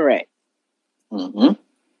comes correct. Mm-hmm.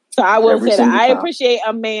 So I will say that I time. appreciate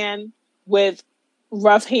a man with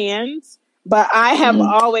rough hands, but I have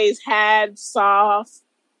always had soft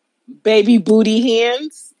baby booty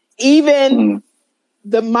hands. Even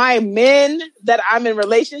my men that I'm in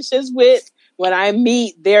relationships with, when I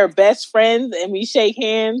meet their best friends and we shake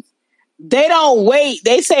hands, they don't wait.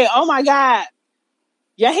 They say, "Oh my God,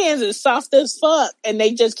 your hands are soft as fuck." And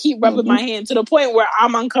they just keep rubbing my hand to the point where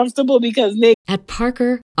I'm uncomfortable because At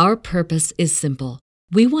Parker, our purpose is simple.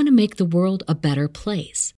 We want to make the world a better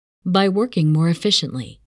place by working more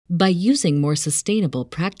efficiently, by using more sustainable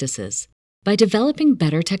practices, by developing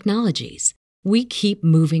better technologies. We keep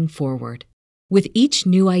moving forward. With each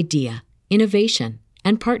new idea, innovation,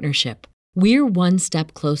 and partnership, we're one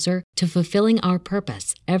step closer to fulfilling our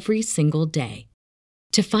purpose every single day.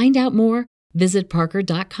 To find out more, visit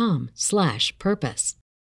parker.com/purpose.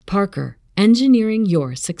 Parker, engineering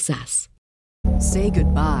your success. Say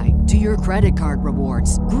goodbye to your credit card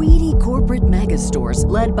rewards. Greedy corporate mega stores,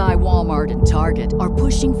 led by Walmart and Target, are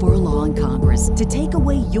pushing for a law in Congress to take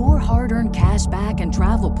away your hard-earned cash back and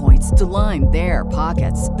travel points to line their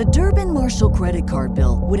pockets. The Durbin-Marshall credit card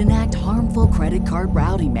bill would enact harmful credit card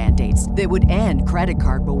routing mandates that would end credit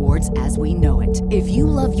card rewards as we know it. If you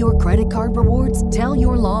love your credit card rewards, tell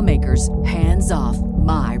your lawmakers, hands off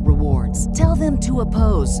my rewards. Tell them to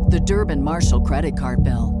oppose the Durbin-Marshall credit card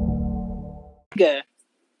bill.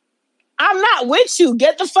 I'm not with you.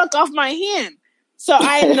 Get the fuck off my hand. So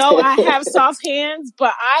I know I have soft hands,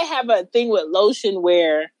 but I have a thing with lotion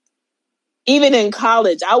where even in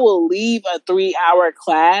college, I will leave a 3-hour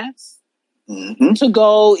class to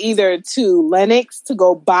go either to Lenox to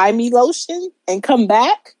go buy me lotion and come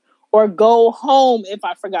back, or go home if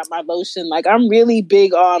I forgot my lotion. Like, I'm really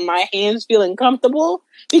big on my hands feeling comfortable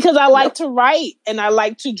because I like to write and I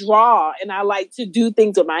like to draw and I like to do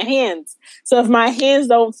things with my hands. So if my hands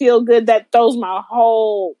don't feel good, that throws my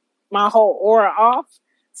whole aura off.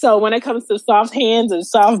 So when it comes to soft hands and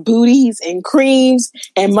soft booties and creams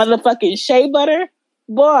and motherfucking shea butter,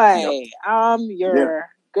 boy, I'm your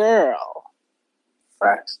girl.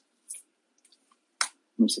 Facts.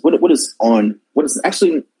 What is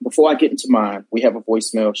actually, before I get into mine, we have a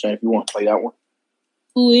voicemail, Shane, if you want to play that one.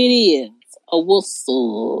 Who it is? A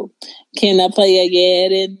whistle. Can I play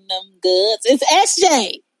again in them goods? It's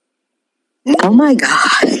SJ. Oh my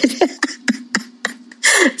God.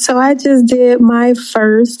 So I just did my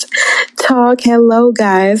first talk. Hello,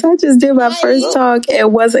 guys. I just did my first talk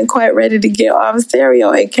and wasn't quite ready to get off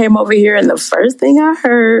stereo and came over here. And the first thing I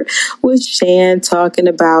heard was Shan talking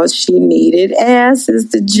about she needed asses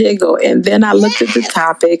to jiggle. And then I looked at the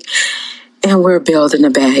topic and we're building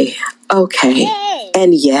a bay. Okay.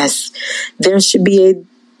 And yes, there should be a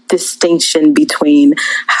distinction between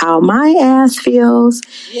how my ass feels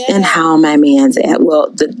and how my man's ass.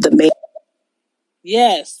 Well, the man.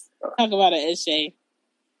 Yes. Talk about it, SJ.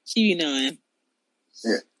 She be knowing.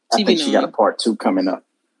 Yeah. I think she got a part 2 coming up.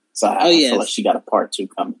 So I feel like she got a part 2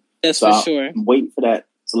 coming. That's for sure. I'm waiting for that.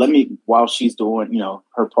 So while she's doing,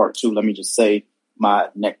 her part 2, let me just say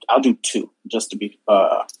I'll do 2 just to be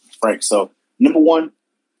frank. So number 1,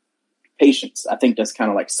 patience. I think that's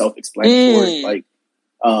kind of like self-explanatory. Like,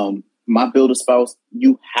 my builder spouse,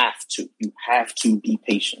 you have to be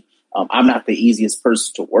patient. I'm not the easiest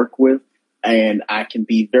person to work with, and I can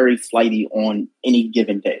be very flighty on any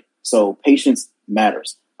given day. So patience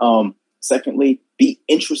matters. Secondly, be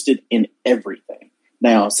interested in everything.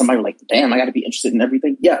 Now, somebody like, damn, I got to be interested in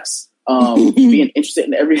everything. Yes, Being interested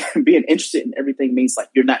in everything means like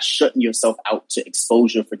you're not shutting yourself out to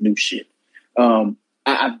exposure for new shit.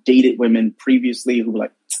 I've dated women previously who were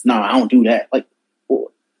like, "No, I don't do that." Like,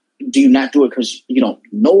 do you not do it because you don't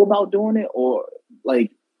know about doing it, or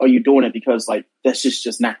like, are you doing it because like that's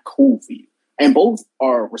just not cool for you? And both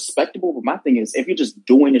are respectable. But my thing is, if you're just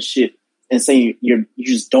doing the shit and saying you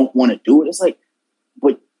just don't want to do it, it's like,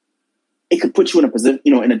 but it could put you in a position,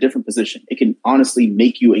 in a different position. It can honestly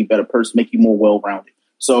make you a better person, make you more well-rounded.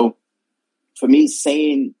 So for me,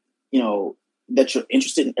 saying, that you're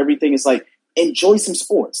interested in everything is like, enjoy some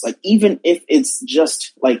sports. Like, even if it's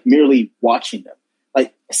just like merely watching them,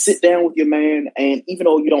 like sit down with your man. And even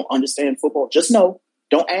though you don't understand football, just know,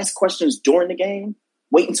 don't ask questions during the game.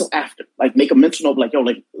 Wait until after, like make a mental note, like, yo,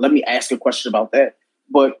 like, let me ask a question about that.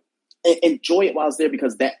 But enjoy it while it's there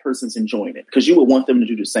because that person's enjoying it, because you would want them to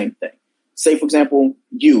do the same thing. Say, for example,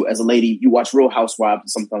 you as a lady, you watch Real Housewives or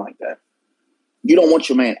something like that. You don't want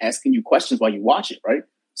your man asking you questions while you watch it, right?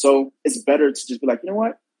 So it's better to just be like, you know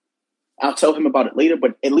what? I'll tell him about it later,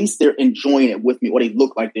 but at least they're enjoying it with me, or they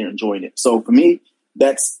look like they're enjoying it. So for me,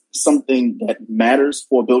 that's something that matters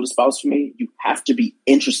for a builder spouse for me. You have to be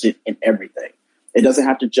interested in everything. It doesn't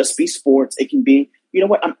have to just be sports. It can be, you know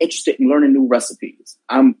what? I'm interested in learning new recipes.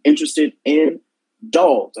 I'm interested in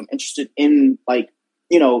dogs. I'm interested in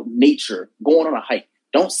nature, going on a hike.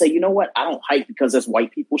 Don't say, you know what? I don't hike because that's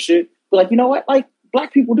white people shit. But like, you know what? Like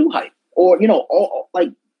black people do hike, or, like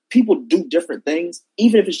people do different things,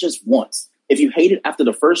 even if it's just once. If you hate it after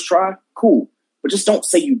the first try, cool. But just don't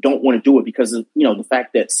say you don't want to do it because of, the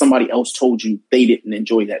fact that somebody else told you they didn't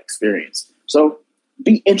enjoy that experience. So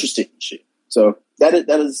be interested in shit. So that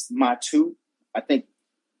is my two. I think,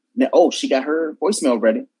 she got her voicemail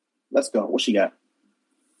ready. Let's go. What she got?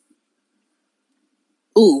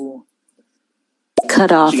 Ooh.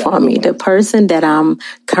 Cut off on me. The person that I'm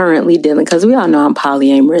currently dealing, because we all know I'm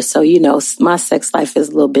polyamorous, so my sex life is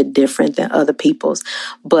a little bit different than other people's,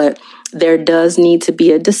 but there does need to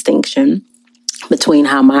be a distinction between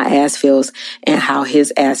how my ass feels and how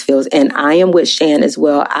his ass feels. And I am with Shan as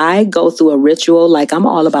well. I go through a ritual, like I'm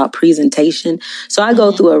all about presentation. So I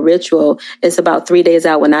go through a ritual. It's about 3 days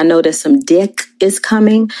out when I know that some dick is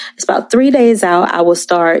coming. It's about 3 days out. I will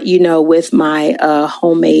start, with my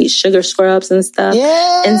homemade sugar scrubs and stuff.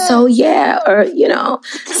 Yeah. And so,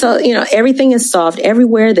 everything is soft.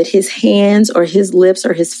 Everywhere that his hands or his lips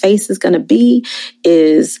or his face is going to be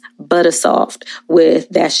is butter soft with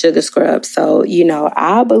that sugar scrub. So,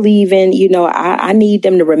 I believe in, I need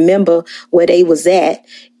them to remember where they was at,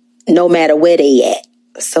 no matter where they at.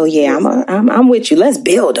 So yeah, I'm with you. Let's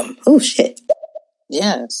build them. Oh shit.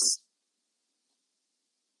 Yes,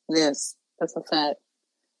 that's a fact.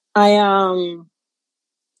 I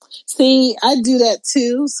do that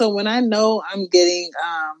too. So when I know I'm getting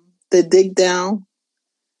the dig down,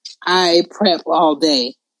 I prep all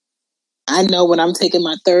day. I know when I'm taking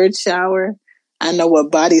my third shower. I know what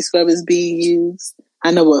body scrub is being used. I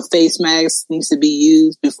know what face mask needs to be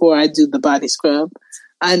used before I do the body scrub.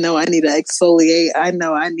 I know I need to exfoliate. I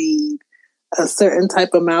know I need a certain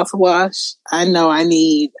type of mouthwash. I know I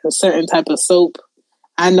need a certain type of soap.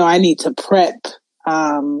 I know I need to prep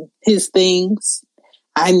his things.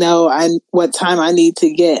 I know what time I need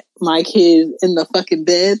to get my kid in the fucking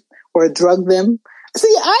bed or drug them.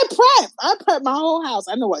 See, I prep my whole house.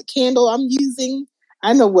 I know what candle I'm using.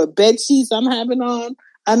 I know what bed sheets I'm having on.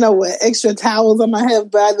 I know what extra towels I'm going to have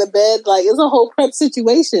by the bed. Like, it's a whole prep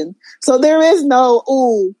situation. So there is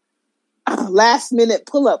no, last minute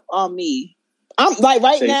pull up on me. I'm like,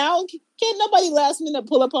 now, can't nobody last minute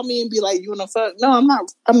pull up on me and be like, you want to fuck? No,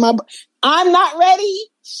 I'm not ready.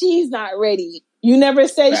 She's not ready. You never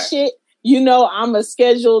say shit. I'm a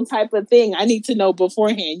scheduled type of thing. I need to know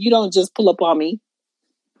beforehand. You don't just pull up on me.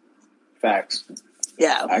 Facts.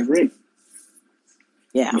 Yeah. I agree.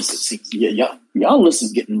 Yeah. Y'all list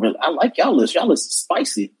is getting real. I like y'all list. Y'all list is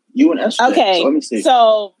spicy. You and SJ. Okay. So let me see.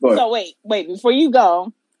 So wait. Before you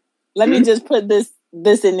go, let me just put this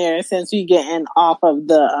in there since we're getting off of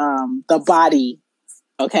the body.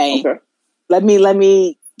 Okay. Let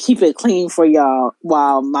me keep it clean for y'all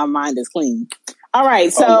while my mind is clean. All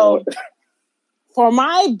right. So for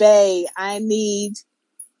my bae, I need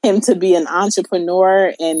him to be an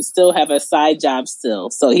entrepreneur and still have a side job still,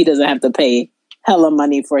 so he doesn't have to pay hella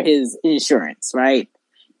money for his insurance, right?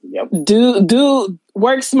 Yep. Do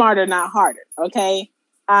work smarter, not harder. Okay.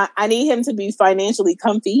 I need him to be financially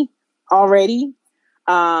comfy already.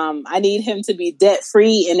 I need him to be debt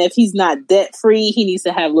free, and if he's not debt free, he needs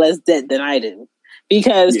to have less debt than I do,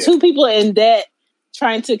 because two people in debt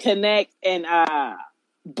trying to connect and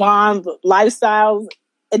bond lifestyles,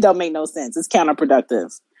 it don't make no sense. It's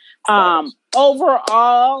counterproductive.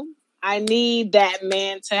 Overall, I need that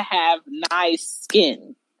man to have nice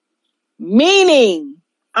skin. Meaning,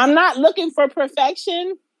 I'm not looking for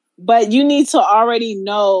perfection, but you need to already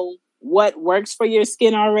know what works for your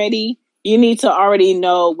skin already. You need to already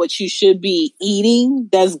know what you should be eating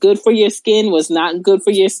that's good for your skin, what's not good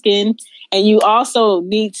for your skin. And you also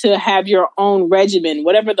need to have your own regimen,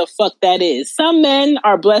 whatever the fuck that is. Some men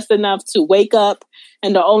are blessed enough to wake up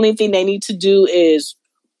and the only thing they need to do is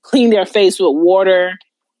clean their face with water.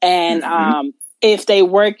 And if they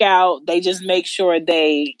work out, they just make sure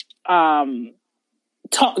they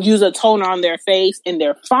use a toner on their face and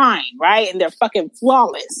they're fine, right? And they're fucking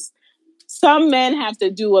flawless. Some men have to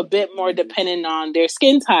do a bit more depending on their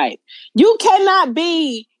skin type. You cannot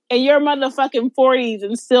be in your motherfucking 40s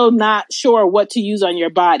and still not sure what to use on your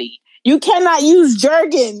body. You cannot use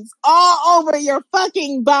Jergens all over your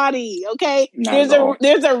fucking body, okay? There's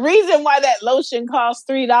a reason why that lotion costs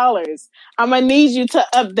 $3. I'm gonna need you to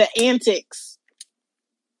up the antics.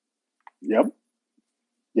 Yep.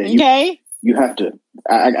 Yeah, okay. You have to.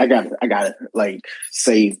 I got it. Like,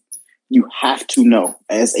 say, you have to know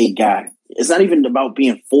as a guy. It's not even about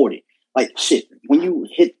being 40. Like, shit, when you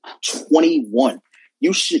hit 21,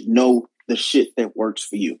 you should know the shit that works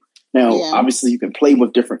for you. Now, obviously, you can play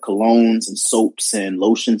with different colognes and soaps and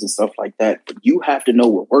lotions and stuff like that, but you have to know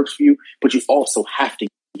what works for you, but you also have to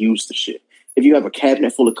use the shit. If you have a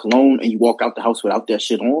cabinet full of cologne and you walk out the house without that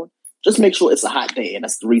shit on, just make sure it's a hot day, and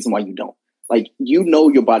that's the reason why you don't. Like, you know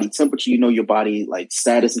your body temperature, you know your body, like,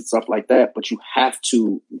 status and stuff like that, but you have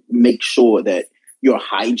to make sure that your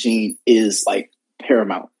hygiene is, like,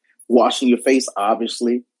 paramount. Washing your face,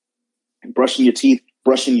 obviously. Brushing your teeth.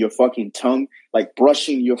 Brushing your fucking tongue. Like,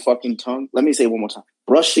 brushing your fucking tongue. Let me say it one more time.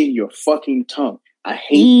 Brushing your fucking tongue. I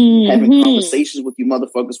hate having conversations with you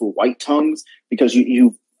motherfuckers with white tongues because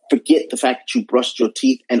you forget the fact that you brushed your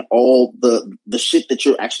teeth and all the shit that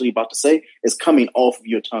you're actually about to say is coming off of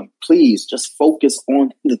your tongue. Please just focus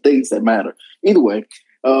on the things that matter. Either way,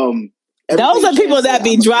 those are people that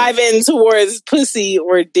be driving towards pussy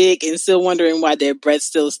or dick and still wondering why their breath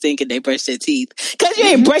still stink and they brush their teeth. Because you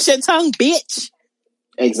ain't brush your tongue, bitch.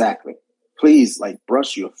 Exactly. Please, like,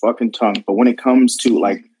 brush your fucking tongue. But when it comes to,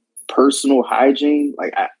 like, personal hygiene,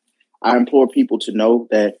 like, I implore people to know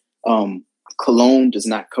that cologne does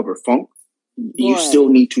not cover funk. You still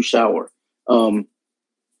need to shower.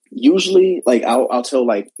 Usually, like, I'll tell,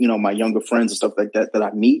 like, you know, my younger friends and stuff like that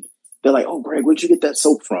I meet. They're like, "Oh, Greg, where'd you get that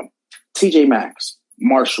soap from?" TJ Maxx,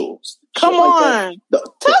 Marshalls. Come on. Like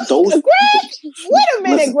Greg, wait a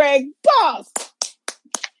minute, listen. Greg. Pause.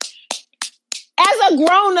 As a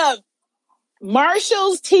grown-up,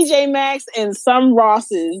 Marshalls, TJ Maxx, and some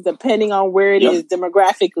Rosses, depending on where it is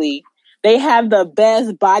demographically, they have the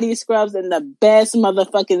best body scrubs and the best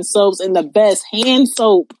motherfucking soaps and the best hand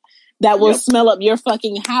soap that will smell up your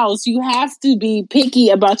fucking house. You have to be picky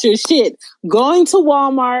about your shit. Going to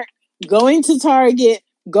Walmart, going to Target,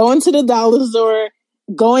 going to the dollar store,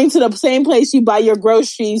 going to the same place you buy your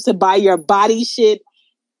groceries to buy your body shit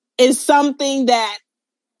is something that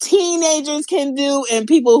teenagers can do and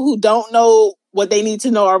people who don't know what they need to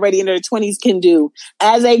know already in their 20s can do.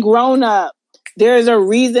 As a grown-up, there's a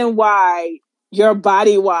reason why your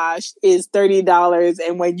body wash is $30,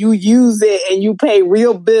 and when you use it and you pay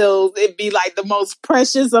real bills, it'd be like the most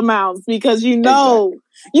precious amounts because you know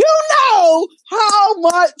how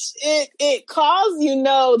much it costs, you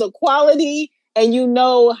know the quality, and you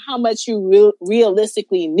know how much you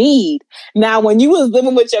realistically need. Now, when you was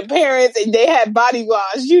living with your parents and they had body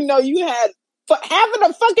wash, you know you had having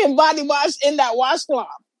a fucking body wash in that washcloth.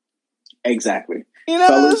 Exactly. You know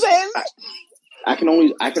what I'm saying? I can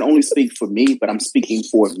only speak for me, but I'm speaking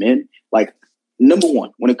for men. Like, number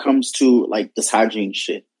one, when it comes to, like, this hygiene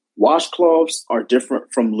shit, washcloths are different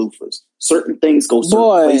from loofahs. Certain things go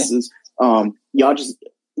certain places. Y'all just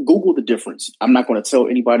Google the difference. I'm not going to tell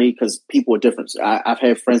anybody because people are different. I've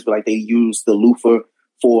had friends be like, they use the loofah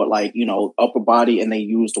for, like, you know, upper body and they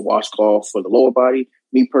use the washcloth for the lower body.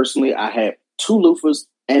 Me personally, I have 2 loofahs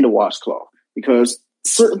and a washcloth because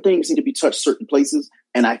certain things need to be touched certain places,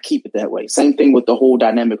 and I keep it that way. Same thing with the whole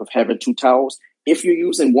dynamic of having 2 towels. If you're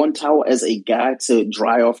using one towel as a guy to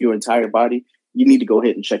dry off your entire body, you need to go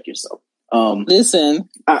ahead and check yourself. Listen,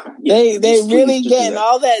 they really getting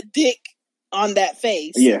all that dick on that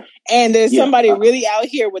face. Yeah. And there's somebody really out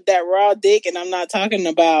here with that raw dick, and I'm not talking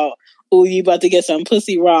about, oh, you about to get some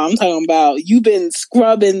pussy raw. I'm talking about you been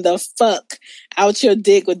scrubbing the fuck out your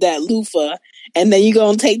dick with that loofah, and then you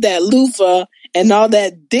gonna take that loofah and all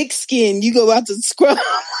that dick skin, you go out to scrub.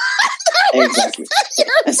 Exactly.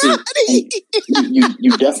 And see,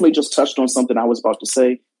 you definitely just touched on something I was about to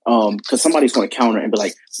say. Because somebody's going to counter and be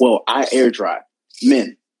like, well, I air dry.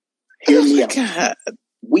 Men, hear me out. God.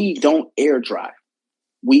 We don't air dry.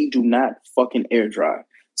 We do not fucking air dry.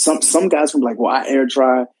 Some guys will be like, well, I air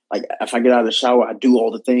dry. Like, if I get out of the shower, I do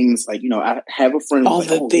all the things. Like, I have a friend who's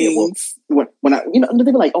like, things. Yeah, well, when I, they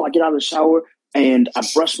be like, oh, I get out of the shower and I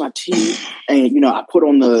brush my teeth and, I put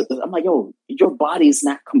on I'm like, yo, your body is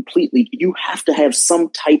not completely, you have to have some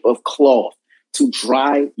type of cloth to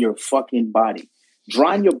dry your fucking body.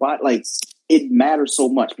 Drying your body, like, it matters so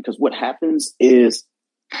much because what happens is,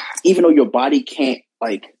 even though your body can't,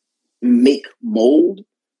 like, make mold,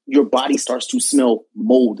 your body starts to smell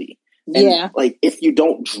moldy. And, yeah. like, if you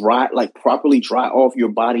don't properly dry off, your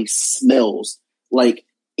body smells like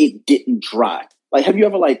it didn't dry. Like, have you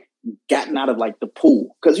ever, like, gotten out of, like, the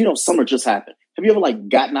pool? Because, summer just happened. Have you ever, like,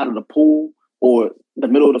 gotten out of the pool or the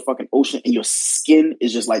middle of the fucking ocean and your skin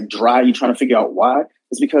is just, like, dry? You're trying to figure out why?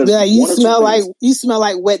 It's because you smell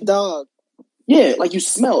like wet dog. Yeah, like, you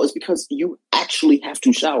smell. It's because you actually have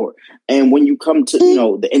to shower. And when you come to,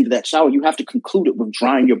 the end of that shower, you have to conclude it with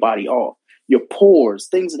drying your body off. Your pores,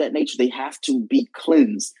 things of that nature, they have to be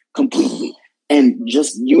cleansed completely. And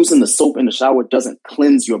just using the soap in the shower doesn't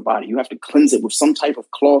cleanse your body. You have to cleanse it with some type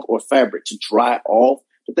of cloth or fabric to dry off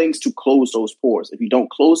the things to close those pores. If you don't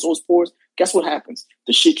close those pores, guess what happens?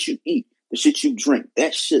 The shit you eat, the shit you drink,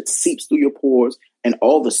 that shit seeps through your pores. And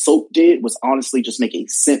all the soap did was honestly just make a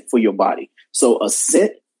scent for your body. So a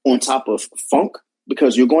scent on top of funk,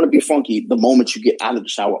 because you're going to be funky the moment you get out of the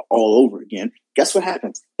shower all over again. Guess what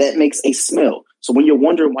happens? That makes a smell. So when you're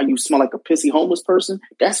wondering why you smell like a pissy homeless person,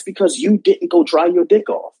 that's because you didn't go dry your dick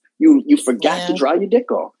off. You forgot to dry your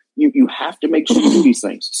dick off. You have to make sure you do these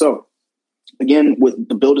things. So again, with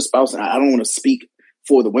the build a spouse, and I don't want to speak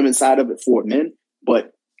for the women's side of it for men,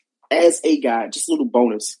 but as a guy, just a little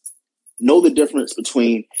bonus, know the difference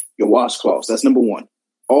between your washcloths. That's number one.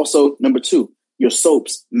 Also, number two, your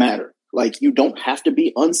soaps matter. Like, you don't have to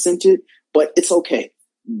be unscented, but it's okay.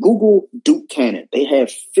 Google Duke Cannon. They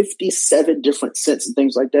have 57 different scents and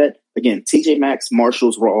things like that. Again, TJ Maxx,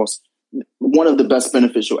 Marshalls, Ross, one of the best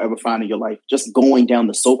benefits you'll ever find in your life. Just going down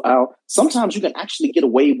the soap aisle. Sometimes you can actually get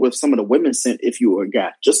away with some of the women's scent if you are a guy.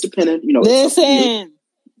 Just depending, Listen.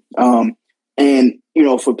 And,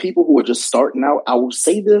 for people who are just starting out, I will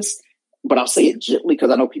say this, but I'll say it gently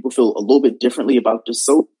because I know people feel a little bit differently about this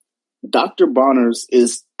soap. Dr. Bronner's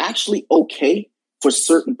is actually okay for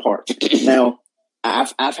certain parts. Now,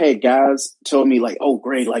 I've had guys tell me like, oh,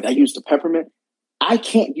 great, like I use the peppermint. I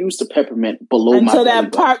can't use the peppermint below until my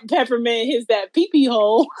that peppermint hits that pee-pee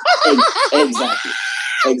hole.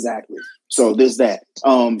 Exactly. So there's that.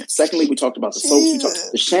 Secondly, we talked about the soaps. We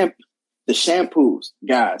talked the shampoos,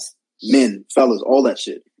 guys, men, fellas, all that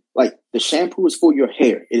shit. Like, the shampoo is for your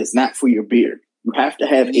hair. It is not for your beard. You have to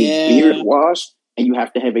have a beard wash and you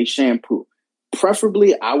have to have a shampoo.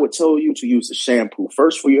 Preferably, I would tell you to use the shampoo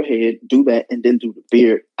first for your head, do that, and then do the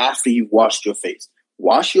beard after you've washed your face.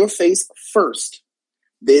 Wash your face first,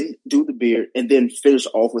 then do the beard, and then finish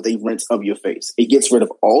off with a rinse of your face. It gets rid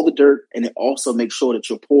of all the dirt, and it also makes sure that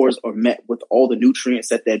your pores are met with all the nutrients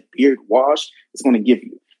that beard wash is going to give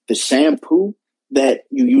you. The shampoo that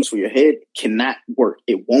you use for your head cannot work.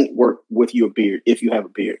 It won't work with your beard if you have a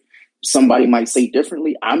beard. Somebody might say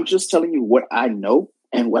differently. I'm just telling you what I know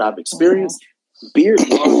and what I've experienced. Beard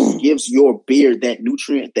wash gives your beard that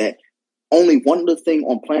nutrient that only one little thing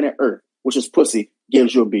on planet Earth, which is pussy,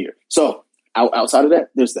 gives your beard. So outside of that,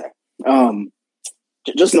 there's that.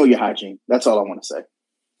 Just know your hygiene. That's all I want to say.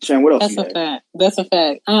 Shan, what else? That's a fact. That's a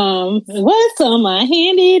fact. What's on my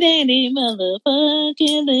handy dandy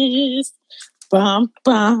motherfucking list? Bum,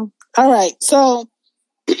 bum. All right, so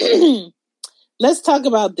let's talk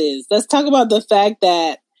about this. Let's talk about the fact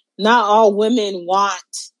that not all women want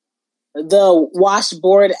the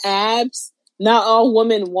washboard abs. Not all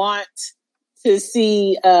women want to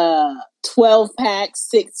see 12-packs,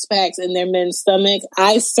 6-packs in their men's stomach.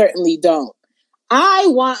 I certainly don't. I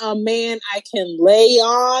want a man I can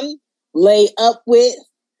lay up with,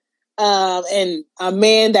 and a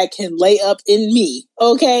man that can lay up in me.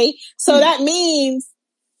 Okay? So that means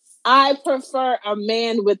I prefer a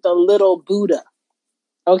man with a little Buddha.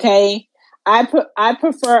 Okay? I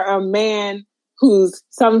prefer a man who's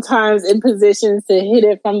sometimes in positions to hit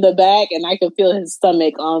it from the back and I can feel his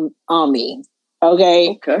stomach on me.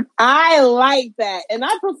 Okay? I like that. And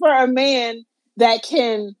I prefer a man that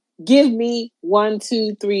can give me 1,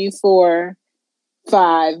 2, 3, 4,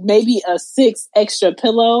 5, maybe a 6 extra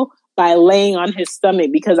pillow by laying on his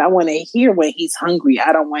stomach because I want to hear when he's hungry.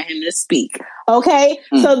 I don't want him to speak. Okay?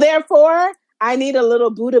 So therefore, I need a little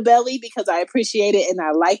Buddha belly because I appreciate it and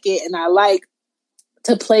I like it and I like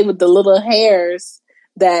to play with the little hairs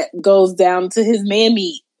that goes down to his man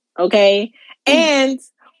meat. Okay. And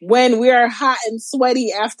when we are hot and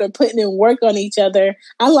sweaty after putting in work on each other,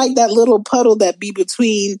 I like that little puddle that be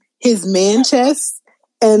between his man chest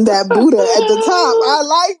and that Buddha at the top. I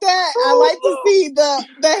like that. I like to see the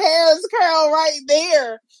hairs curl right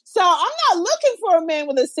there. So I'm not looking for a man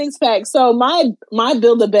with a 6-pack. So my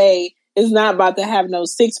Build-A-Bae is not about to have no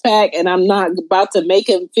 6-pack, and I'm not about to make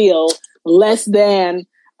him feel less than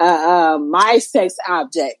my sex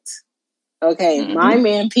object. Okay, my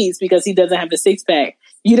man piece because he doesn't have the 6-pack.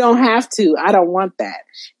 You don't have to. I don't want that.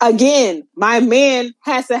 Again, my man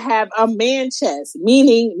has to have a man chest,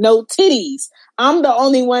 meaning no titties. I'm the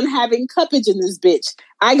only one having cuppage in this bitch.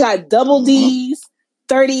 I got double D's,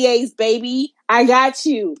 38s, baby. I got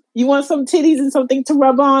you. You want some titties and something to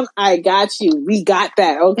rub on? I got you. We got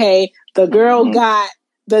that, okay? The girl got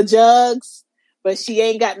the jugs, but she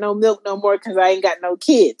ain't got no milk no more because I ain't got no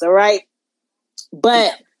kids, all right?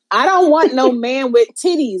 But I don't want no man with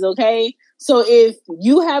titties, okay? So if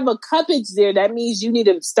you have a cuppage there, that means you need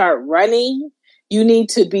to start running. You need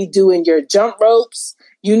to be doing your jump ropes.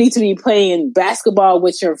 You need to be playing basketball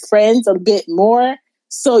with your friends a bit more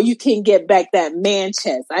so you can get back that man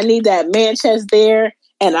chest. I need that man chest there,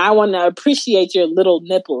 and I want to appreciate your little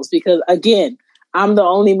nipples because, again, I'm the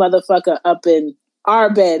only motherfucker up in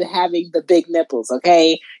our bed having the big nipples,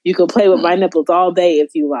 okay? You can play with my nipples all day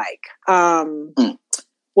if you like.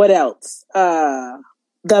 What else?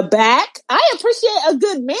 The back. I appreciate a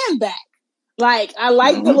good man back. Like, I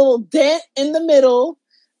like the little dent in the middle.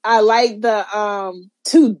 I like the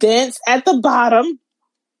 2 dents at the bottom.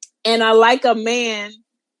 And I like a man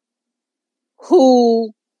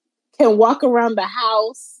who can walk around the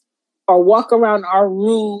house or walk around our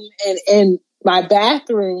room and in my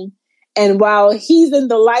bathroom. And while he's in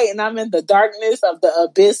the light and I'm in the darkness of the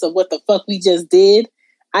abyss of what the fuck we just did,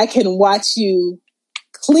 I can watch you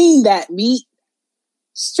clean that meat,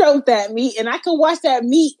 stroke that meat, and I can watch that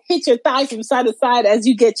meat hit your thighs from side to side as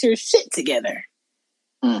you get your shit together.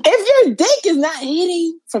 If your dick is not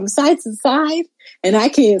hitting from side to side and I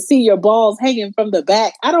can see your balls hanging from the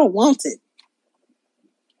back, I don't want it.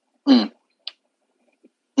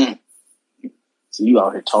 So you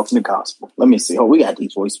out here talking the gospel. Let me see. Oh, we got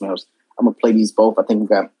these voicemails. I'm going to play these both. I think we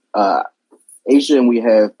got Asia and we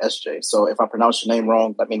have SJ. So if I pronounce your name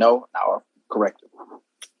wrong, let me know. I'll correct it.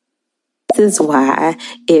 This is why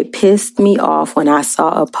it pissed me off when I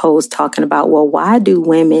saw a post talking about, well, why do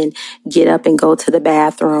women get up and go to the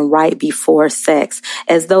bathroom right before sex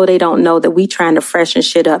as though they don't know that we trying to freshen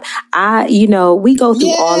shit up. We go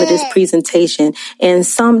through all of this presentation and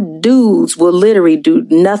some dudes will literally do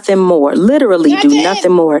nothing more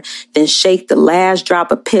than shake the last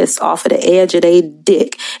drop of piss off of the edge of their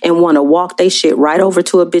dick and want to walk they shit right over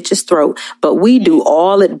to a bitch's throat. But we do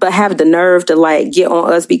all it, but have the nerve to like get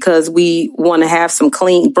on us because we want to have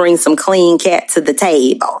bring some clean cat to the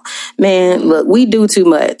table. Man, look, we do too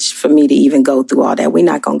much for me to even go through all that. We're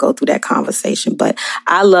not going to go through that conversation, but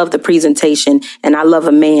I love the presentation and I love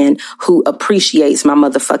a man who appreciates my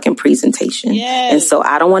motherfucking presentation. Yes. And so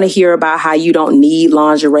I don't want to hear about how you don't need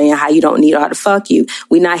lingerie and how you don't need all the fuck you.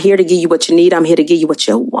 We're not here to give you what you need. I'm here to give you what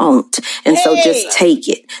you want. And so just take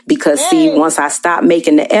it because see, once I stop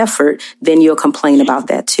making the effort, then you'll complain about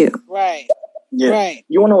that too. Right. Yeah. Right.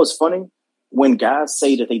 You want to know what's funny? When guys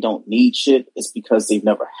say that they don't need shit, it's because they've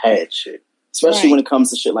never had shit. Especially when it comes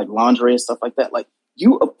to shit like lingerie and stuff like that. Like,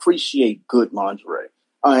 you appreciate good lingerie.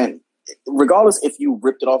 And regardless if you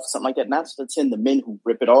ripped it off or something like that, not to pretend the men who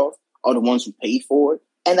rip it off are the ones who paid for it.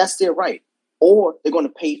 And that's their right. Or they're going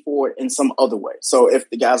to pay for it in some other way. So if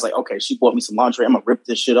the guy's like, okay, she bought me some lingerie, I'm going to rip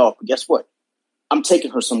this shit off. But guess what? I'm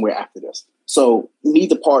taking her somewhere after this. So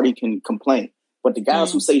neither party can complain. But the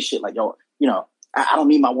guys who say shit like, yo, I don't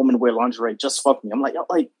need my woman to wear lingerie. Just fuck me. I'm like, yo,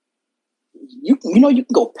 like, you can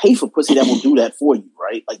go pay for pussy that will do that for you,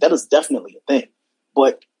 right? Like, that is definitely a thing.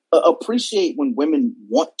 But appreciate when women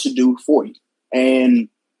want to do for you. And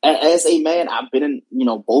as a man, I've been in,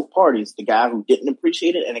 both parties, the guy who didn't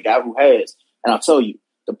appreciate it and the guy who has. And I'll tell you,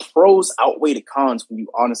 the pros outweigh the cons when you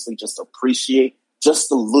honestly just appreciate just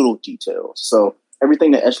the little details. So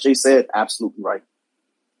everything that SJ said, absolutely right.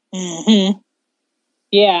 Mm-hmm.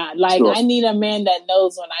 Yeah, like sure. I need a man that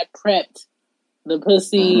knows when I prepped the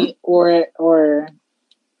pussy or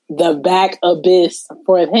the back abyss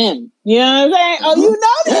for him. You know what I'm saying? Oh, you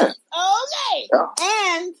know this. Okay. Yeah.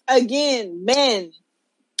 And again, men,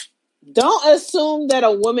 don't assume that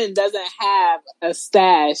a woman doesn't have a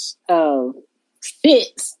stash of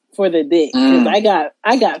fits for the dick. Because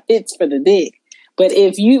I got fits for the dick. But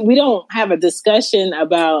if we don't have a discussion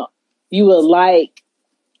about you would like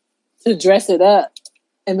to dress it up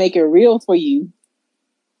and make it real for you,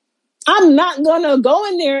 I'm not gonna go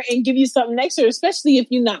in there and give you something extra, especially if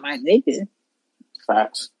you're not my nigga.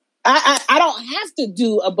 Facts. I don't have to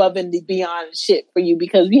do above and beyond shit for you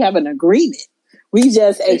because we have an agreement. We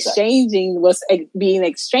just exchanging what's being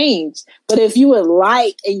exchanged. But if you would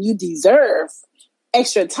like and you deserve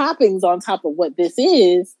extra toppings on top of what this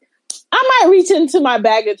is, I might reach into my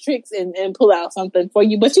bag of tricks and pull out something for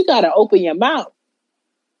you, but you got to open your mouth.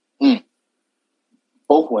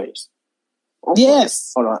 Both ways.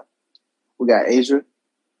 Yes. Hold on. We got Asia.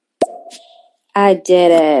 I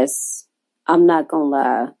dead ass. I'm not gonna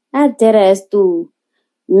lie. I dead ass do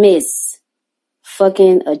miss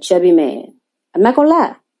fucking a chubby man. I'm not gonna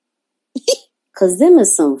lie. Cause them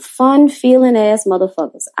is some fun feeling ass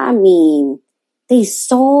motherfuckers. I mean, they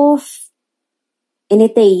soft. And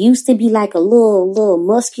if they used to be like a little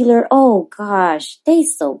muscular, oh gosh, they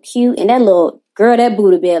so cute. And that little girl, that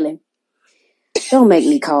booty belly. Don't make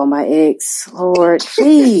me call my ex, Lord,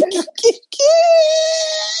 please.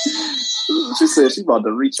 She said she about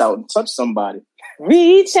to reach out and touch somebody.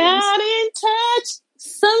 Reach out and touch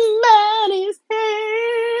somebody's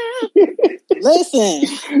hand.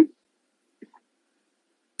 Listen.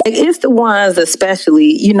 Like, it's the ones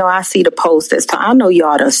especially, you know, I see the posts that's, I know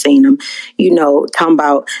y'all done seen them, you know, talking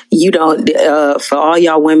about, you don't, for all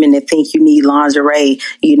y'all women that think you need lingerie,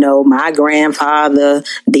 you know, my grandfather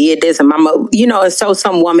did this and mama, you know, and so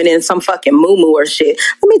some woman in some fucking muumuu or shit.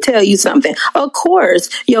 Let me tell you something. Of course,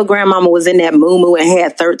 your grandmama was in that muumuu and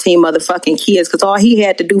had 13 motherfucking kids because all he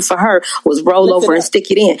had to do for her was roll over and stick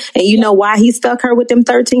it in. And you know why he stuck her with them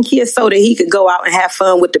 13 kids? So that he could go out and have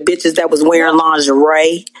fun with the bitches that was wearing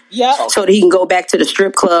lingerie. Yeah. So that he can go back to the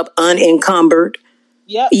strip club unencumbered.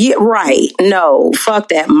 Yep. Yeah, right. No, fuck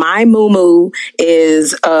that. My muumuu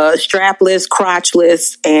is strapless,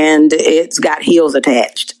 crotchless, and it's got heels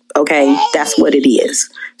attached. Okay, that's what it is.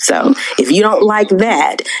 So if you don't like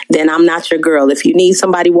that, then I'm not your girl. If you need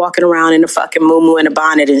somebody walking around in a fucking muumuu and a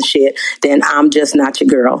bonnet and shit, then I'm just not your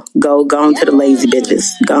girl. Go on to the lazy bitches.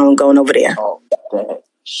 Go on over there. Oh, that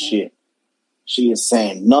shit. She is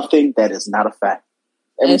saying nothing that is not a fact.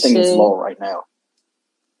 Everything is low right now.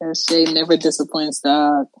 That shit never disappoints,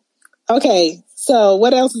 dog. Okay, so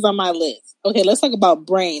what else is on my list? Okay, let's talk about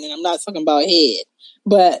brain, and I'm not talking about head.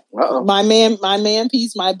 But my man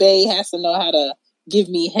piece, my bae, has to know how to give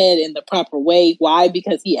me head in the proper way. Why?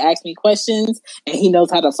 Because he asks me questions and he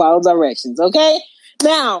knows how to follow directions. Okay?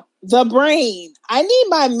 Now, the brain. I need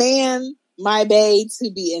my man, my bae,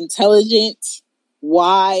 to be intelligent,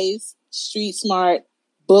 wise, street smart,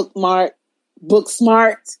 book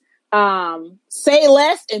smart, say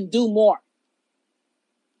less and do more.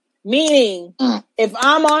 Meaning, if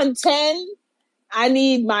I'm on 10, I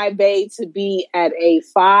need my bae to be at a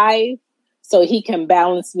 5 so he can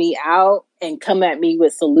balance me out and come at me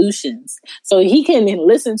with solutions. So he can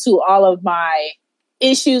listen to all of my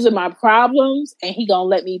issues and my problems and he gonna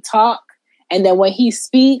let me talk. And then when he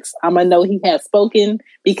speaks, I'm going to know he has spoken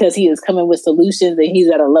because he is coming with solutions and he's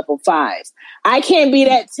at a level 5. I can't be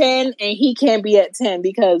at 10 and he can't be at 10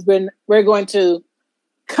 because we're going to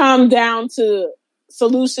come down to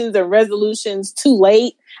solutions and resolutions too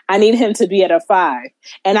late. I need him to be at a 5.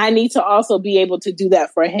 And I need to also be able to do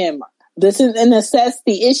that for him. This is and assess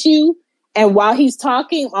the issue. And while he's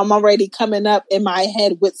talking, I'm already coming up in my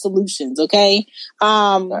head with solutions. Okay.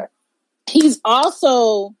 He's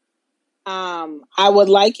also, I would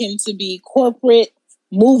like him to be corporate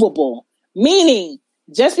movable, meaning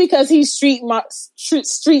just because he's street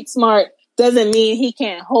smart doesn't mean he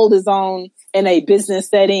can't hold his own in a business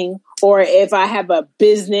setting. Or if I have a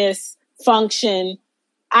business function,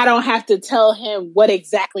 I don't have to tell him what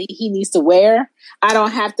exactly he needs to wear. I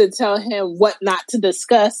don't have to tell him what not to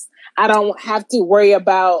discuss. I don't have to worry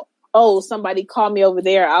about, oh, somebody called me over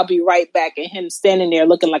there, I'll be right back, and him standing there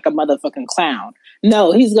looking like a motherfucking clown.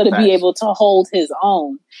 No, he's going to be able to hold his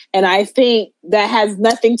own. And I think that has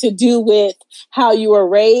nothing to do with how you were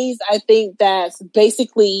raised. I think that's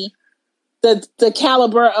basically the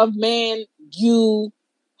caliber of man you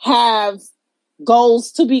have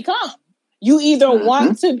goals to become. You either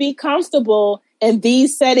want to be comfortable in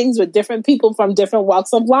these settings with different people from different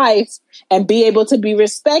walks of life and be able to be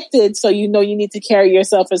respected, so you know you need to carry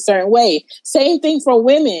yourself a certain way. Same thing for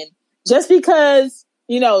women. Just because,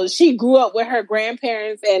 you know, she grew up with her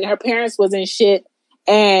grandparents and her parents wasn't shit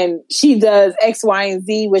and she does X, Y, and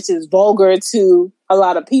Z, which is vulgar to a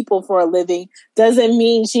lot of people for a living, doesn't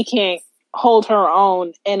mean she can't hold her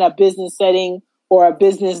own in a business setting or a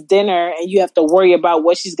business dinner, and you have to worry about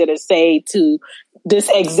what she's going to say to this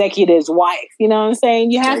executive's wife. You know what I'm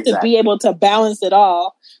saying? You have to be able to balance it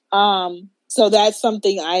all. So that's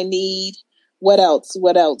something I need. What else?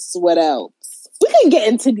 We can get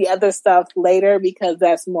into the other stuff later because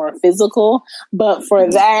that's more physical. But for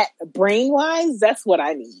that, brain-wise, that's what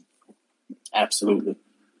I need. Absolutely.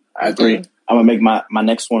 I agree. I'm going to make my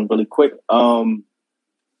next one really quick.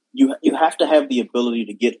 You have to have the ability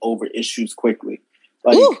to get over issues quickly.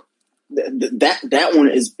 Like that one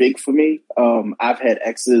is big for me. I've had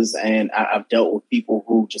exes and I've dealt with people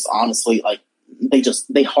who just honestly, like,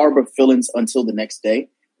 they harbor feelings until the next day. And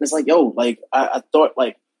it's like, yo, like, I thought,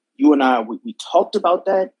 like, you and I, we talked about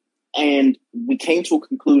that and we came to a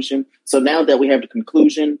conclusion. So now that we have the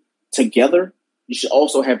conclusion together, you should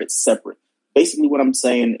also have it separate. Basically what I'm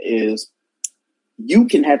saying is you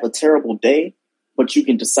can have a terrible day, but you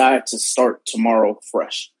can decide to start tomorrow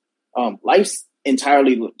fresh. Life's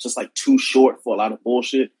entirely just like too short for a lot of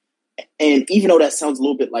bullshit. And even though that sounds a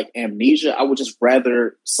little bit like amnesia, I would just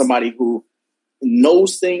rather somebody who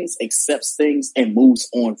knows things, accepts things, and moves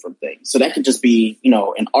on from things. So that could just be,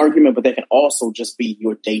 an argument, but that can also just be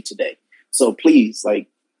your day to day. So please, like,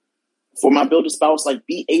 for my builder spouse, like,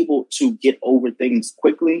 be able to get over things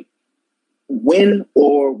quickly, when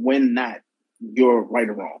or when not you're right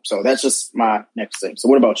or wrong. So that's just my next thing. So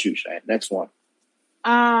what about you, Shane? Next one.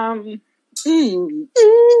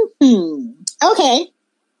 Okay.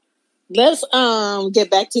 Let's get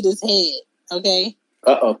back to this head. Okay.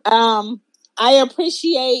 I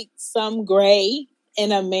appreciate some gray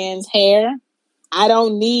in a man's hair. I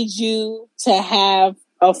don't need you to have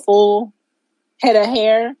a full head of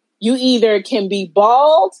hair. You either can be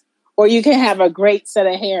bald or you can have a great set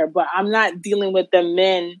of hair, but I'm not dealing with the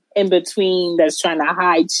men in between that's trying to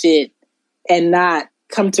hide shit and not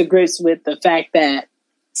come to grips with the fact that,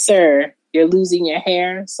 sir, you're losing your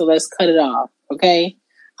hair, so let's cut it off, okay?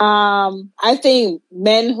 I think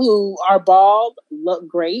men who are bald look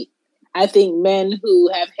great. I think men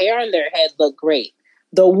who have hair on their head look great.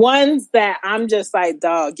 The ones that I'm just like,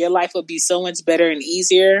 dog, your life would be so much better and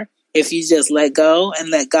easier if you just let go and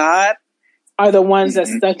let God, are the ones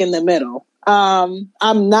that's stuck in the middle. I'm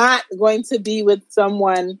not going to be with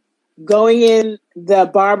someone going in the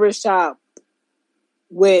barbershop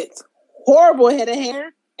with horrible head of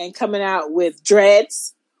hair and coming out with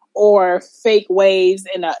dreads or fake waves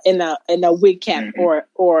in a wig cap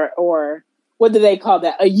or what do they call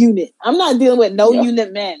that? A unit. I'm not dealing with no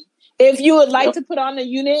unit men. If you would like to put on a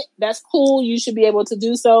unit, that's cool. You should be able to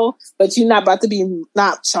do so, but you're not about to be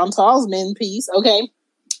not Chantal's men piece, okay?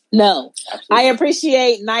 No. Absolutely. I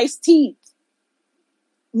appreciate nice teeth.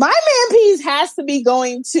 My man piece has to be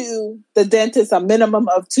going to the dentist a minimum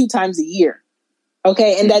of 2 times a year.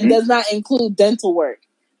 Okay. And that does not include dental work.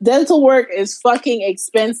 Dental work is fucking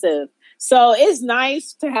expensive. So it's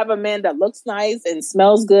nice to have a man that looks nice and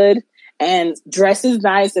smells good and dresses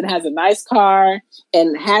nice and has a nice car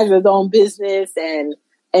and has his own business and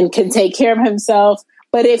can take care of himself.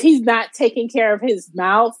 But if he's not taking care of his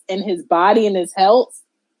mouth and his body and his health,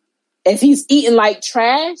 if he's eating like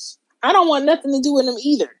trash, I don't want nothing to do with him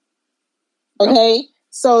either. Okay?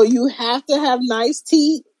 So you have to have nice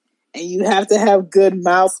teeth and you have to have good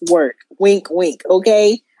mouth work. Wink, wink.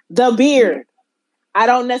 Okay? The beard. I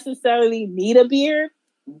don't necessarily need a beard,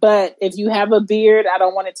 but if you have a beard, I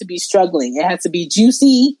don't want it to be struggling. It has to be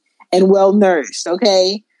juicy and well nourished.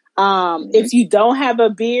 Okay? If you don't have a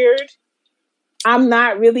beard, I'm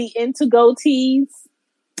not really into goatees,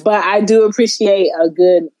 but I do appreciate a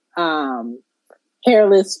good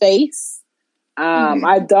hairless face.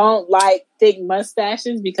 I don't like thick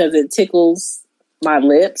mustaches because it tickles my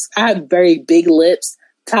lips. I have very big lips,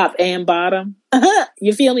 top and bottom.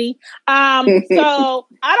 You feel me? So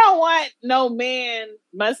I don't want no man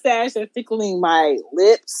mustache that's tickling my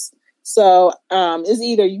lips. So it's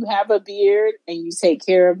either you have a beard and you take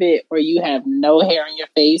care of it, or you have no hair on your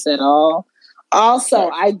face at all. Also,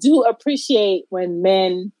 I do appreciate when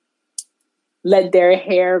men let their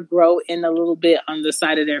hair grow in a little bit on the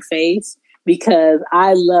side of their face, because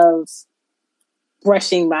I love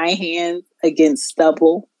brushing my hands against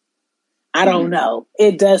stubble. I don't know.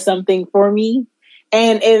 It does something for me.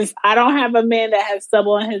 And if I don't have a man that has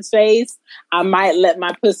stubble on his face, I might let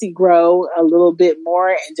my pussy grow a little bit more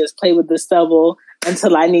and just play with the stubble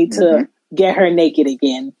until I need to get her naked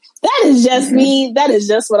again. That is just me. That is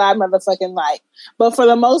just what I motherfucking like. But for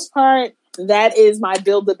the most part, that is my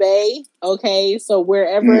Build-A-Bay. Okay, so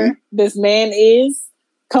wherever this man is,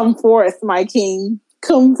 come forth, my king.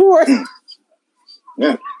 Come forth.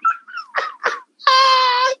 Yeah.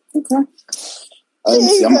 Okay.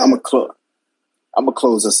 I'm gonna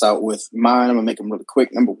close this out with mine. I'm gonna make them really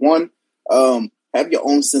quick. Number 1, have your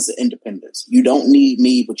own sense of independence. You don't need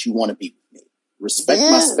me, but you want to be with me. Respect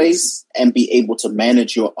my space and be able to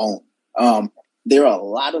manage your own. There are a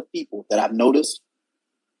lot of people that I've noticed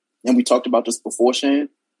and we talked about this before, Shan,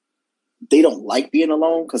 they don't like being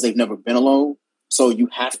alone because they've never been alone. So you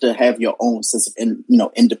have to have your own sense of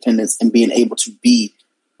independence and being able to be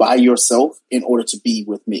by yourself in order to be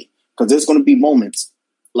with me. Because there's going to be moments,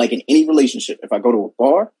 like in any relationship, if I go to a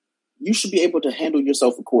bar, you should be able to handle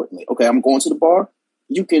yourself accordingly. Okay, I'm going to the bar.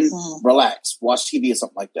 You can relax, watch TV or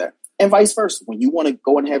something like that. And vice versa. When you want to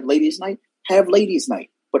go and have ladies' night, have ladies' night.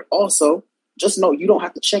 But also, just know you don't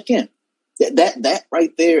have to check in. That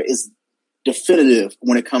right there is definitive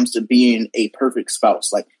when it comes to being a perfect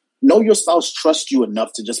spouse. Like, know your spouse trusts you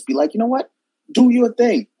enough to just be like, you know what? Do your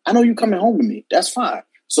thing. I know you're coming home to me. That's fine.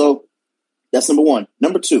 So that's number one.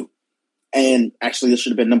 Number two, and actually this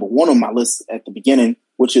should have been number one on my list at the beginning,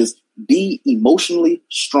 which is be emotionally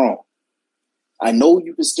strong. I know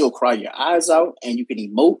you can still cry your eyes out and you can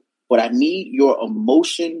emote, but I need your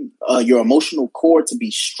emotional core to be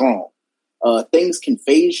strong. Things can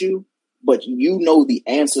phase you, but you know the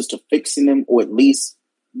answers to fixing them, or at least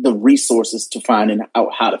the resources to finding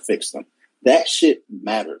out how to fix them. That shit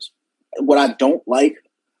matters. What I don't like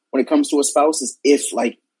when it comes to a spouse is if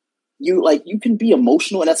you can be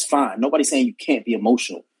emotional, and that's fine. Nobody's saying you can't be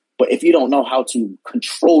emotional. But if you don't know how to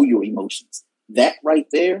control your emotions, that right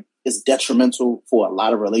there is detrimental for a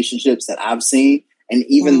lot of relationships that I've seen, and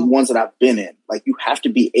even ones that I've been in. Like, you have to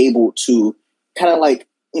be able to kind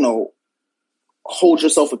of hold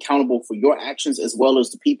yourself accountable for your actions as well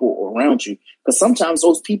as the people around you. Because sometimes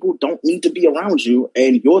those people don't need to be around you,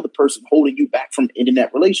 and you're the person holding you back from ending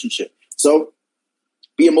that relationship. So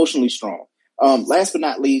be emotionally strong. Last but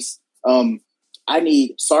not least, I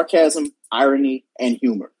need sarcasm, irony, and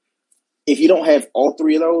humor. If you don't have all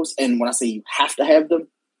three of those, and when I say you have to have them,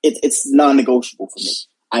 it's non-negotiable for me.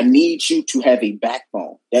 I need you to have a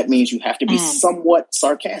backbone. That means you have to be somewhat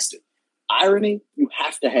sarcastic. Irony, you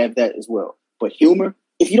have to have that as well. But humor,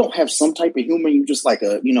 if you don't have some type of humor, you just like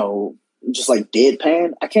just like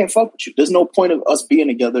deadpan, I can't fuck with you. There's no point of us being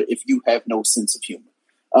together if you have no sense of humor.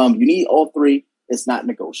 You need all three. It's not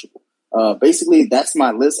negotiable. Basically, that's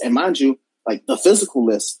my list. And mind you, like the physical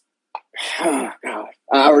list, God,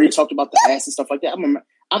 I already talked about the ass and stuff like that.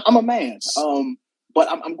 I'm a man. But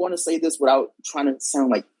I'm going to say this without trying to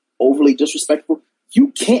sound like overly disrespectful.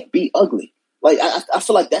 You can't be ugly. Like, I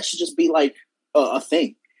feel like that should just be like a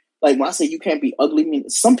thing. Like, when I say you can't be ugly, I mean,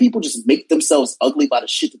 some people just make themselves ugly by the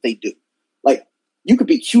shit that they do. Like, you could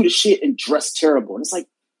be cute as shit and dress terrible. And it's like,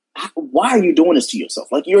 why are you doing this to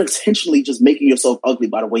yourself? Like, you're intentionally just making yourself ugly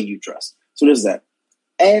by the way you dress. So there's that.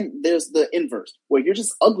 And there's the inverse, where you're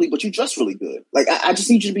just ugly, but you dress really good. Like, I just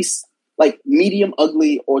need you to be like medium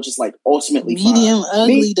ugly, or just like ultimately medium fine.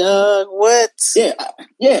 Ugly, dog. What?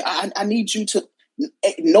 I need you to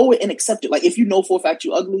know it and accept it. Like, if you know for a fact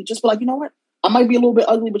you're ugly, just be like, you know what? I might be a little bit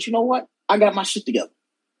ugly, but you know what? I got my shit together.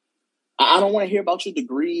 I don't want to hear about your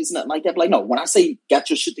degrees, nothing like that. But like, no, when I say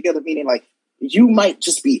got your shit together, meaning like you might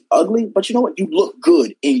just be ugly, but you know what? You look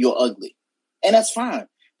good in your ugly. And that's fine.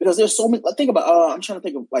 Because there's so many, like, think about, I'm trying to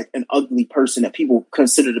think of like an ugly person that people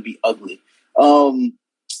consider to be ugly.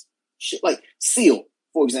 Shit, like Seal,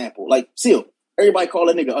 for example. Like Seal, everybody call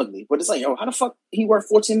that nigga ugly. But it's like, yo, how the fuck he worth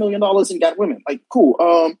 $14 million and got women? Like,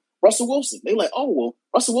 cool. Russell Wilson. They like, oh, well,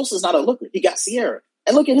 Russell Wilson's not a looker. He got Sierra.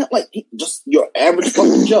 And look at him, like, he just your average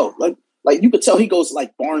fucking Joe. Like you could tell he goes to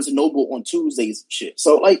like Barnes and Noble on Tuesdays and shit.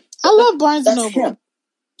 So like, I love Barnes and Noble. Him.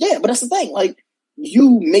 Yeah, but that's the thing. Like,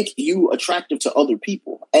 you make you attractive to other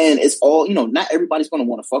people, and it's all, not everybody's going to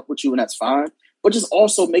want to fuck with you, and that's fine. But just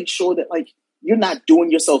also make sure that like you're not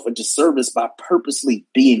doing yourself a disservice by purposely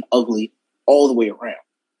being ugly all the way around.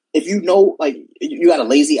 If you know, like, you got a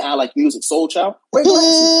lazy eye like Music Soul Child, wear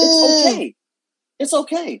glasses. It's okay. It's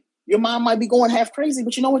okay. Your mom might be going half crazy,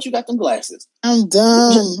 but you know what? You got them glasses. I'm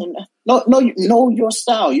done. Know your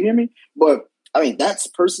style. You hear me? But I mean, that's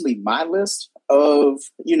personally my list of,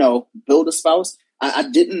 build a spouse. I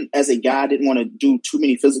didn't, as a guy, I didn't want to do too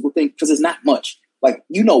many physical things because it's not much. Like,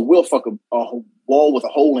 we'll fuck a wall with a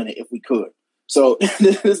hole in it if we could. So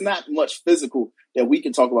there's not much physical that we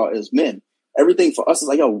can talk about as men. Everything for us is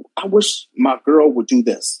like, yo, I wish my girl would do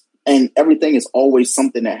this. And everything is always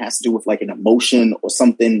something that has to do with like an emotion or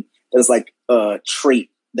something that's like a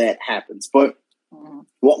trait that happens. But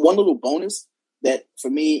one little bonus that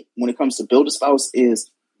for me, when it comes to build a spouse,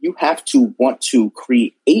 is you have to want to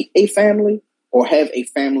create a family or have a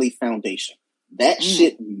family foundation. That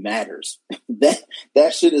shit matters.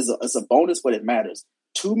 That shit is a bonus, but it matters.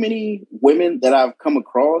 Too many women that I've come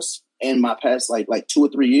across in my past like 2 or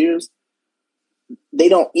 3 years, they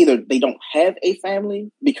don't have a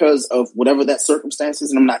family because of whatever that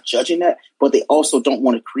circumstances, and I'm not judging that, but they also don't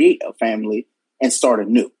want to create a family and start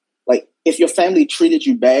anew. Like, if your family treated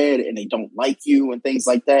you bad and they don't like you and things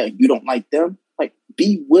like that, and you don't like them, like,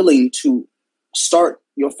 be willing to start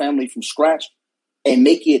your family from scratch and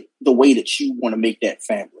make it the way that you want to make that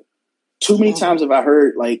family. Too many times have I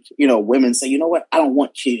heard, like, women say, you know what, I don't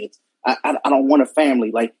want kids. I don't want a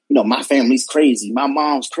family. Like, my family's crazy. My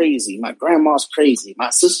mom's crazy. My grandma's crazy. My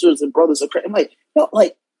sisters and brothers are crazy. I'm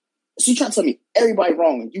like, so you trying to tell me everybody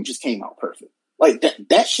wrong and you just came out perfect? Like,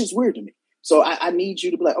 that shit's weird to me. So I need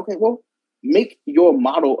you to be like, okay, well, make your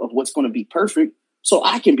model of what's going to be perfect so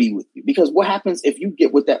I can be with you. Because what happens if you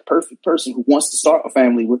get with that perfect person who wants to start a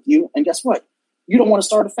family with you, and guess what? You don't want to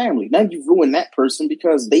start a family. Now you've ruined that person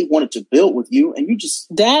because they wanted to build with you, and you just...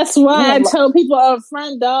 That's why I tell people up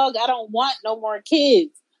front, dog, I don't want no more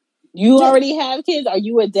kids. You already have kids. Are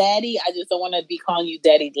you a daddy? I just don't want to be calling you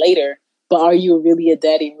daddy later. But are you really a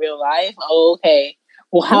daddy in real life? Oh, okay.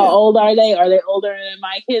 Well, how old are they? Are they older than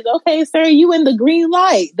my kids? Okay, sir, you in the green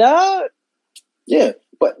light, dog. Yeah,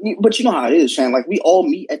 but you know how it is, Shan. Like, we all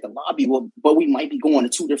meet at the lobby, but we might be going to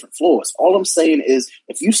 2 different floors. All I'm saying is,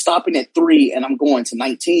 if you stopping at 3 and I'm going to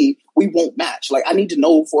 19, we won't match. Like, I need to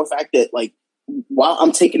know for a fact that, like, while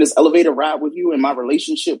I'm taking this elevator ride with you and my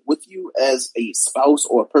relationship with you as a spouse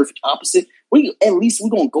or a perfect opposite, we're going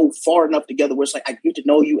to go far enough together where it's like, I get to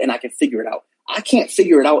know you and I can figure it out. I can't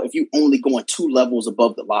figure it out if you only going 2 levels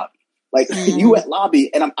above the lobby. Like, you at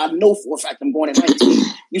lobby, and I know for a fact I'm going at 19.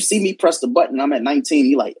 You see me press the button, I'm at 19.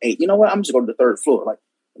 You're like, hey, you know what? I'm just going to the 3rd floor. Like,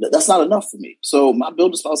 that's not enough for me. So my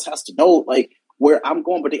builder spouse has to know, like, where I'm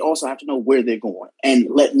going, but they also have to know where they're going and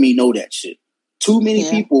let me know that shit. Too many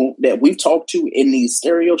people that we've talked to in these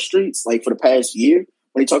stereo streets, like, for the past year,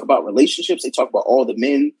 when they talk about relationships, they talk about all the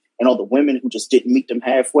men and all the women who just didn't meet them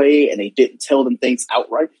halfway and they didn't tell them things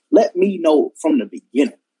outright. Let me know from the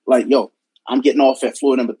beginning. Like, yo, I'm getting off at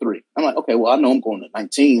floor number 3. I'm like, okay, well, I know I'm going to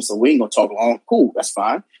 19, so we ain't going to talk long. Cool, that's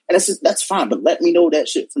fine. And that's fine, but let me know that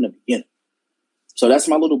shit from the beginning. So that's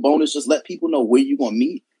my little bonus. Just let people know where you're going to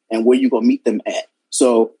meet and where you're going to meet them at.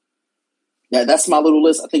 So that's my little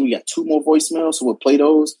list. I think we got 2 more voicemails, so we'll play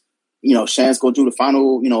those. Shan's going to do the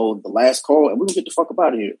final, the last call, and we're going to get the fuck up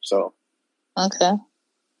out of here. So. Okay.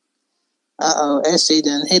 Uh-oh, SJ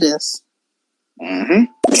done hit us.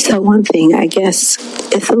 Mm-hmm. So one thing, I guess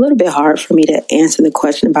it's a little bit hard for me to answer the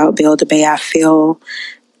question about Build a Bay. I feel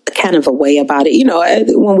kind of a way about it.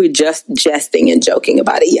 When we're just jesting and joking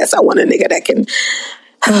about it, yes, I want a nigga that can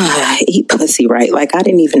eat pussy, right? Like, I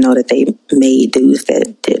didn't even know that they made dudes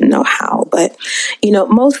that didn't know how. But,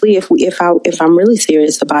 mostly if I'm really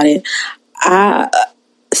serious about it,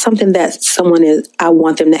 something that I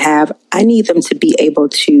want them to have, I need them to be able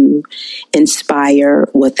to inspire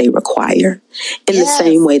what they require in the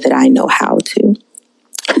same way that I know how to.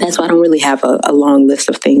 That's why I don't really have a long list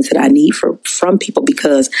of things that I need from people,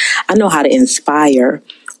 because I know how to inspire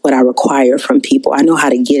what I require from people. I know how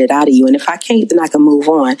to get it out of you. And if I can't, then I can move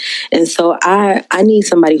on. And so I need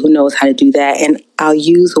somebody who knows how to do that. And I'll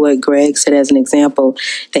use what Greg said as an example,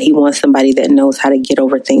 that he wants somebody that knows how to get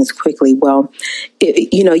over things quickly. Well,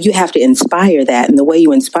 you have to inspire that. And the way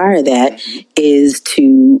you inspire that is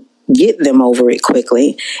to get them over it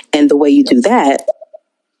quickly. And the way you do that...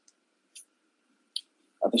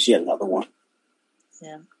 I think she had another one.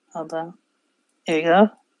 Yeah, hold on. Here you go.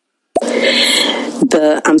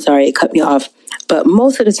 I'm sorry, it cut me off. But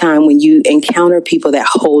most of the time when you encounter people that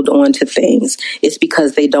hold on to things, it's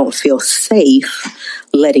because they don't feel safe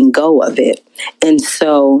letting go of it. And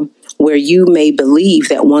so where you may believe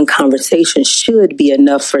that one conversation should be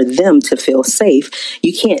enough for them to feel safe,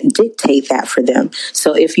 you can't dictate that for them.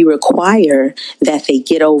 So if you require that they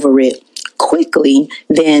get over it quickly,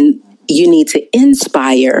 then you need to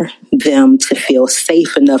inspire them to feel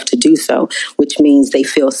safe enough to do so, which means they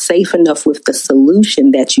feel safe enough with the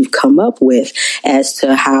solution that you've come up with as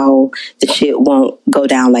to how the shit won't go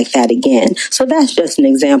down like that again. So that's just an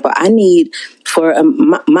example. I need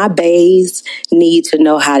my bays need to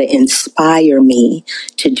know how to inspire me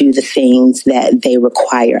to do the things that they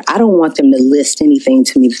require. I don't want them to list anything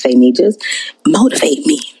to me that they need. Just motivate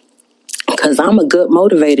me. Because I'm a good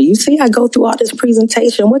motivator. You see, I go through all this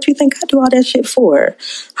presentation. What do you think I do all that shit for?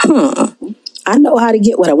 I know how to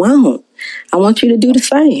get what I want. I want you to do the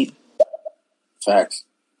same. Facts.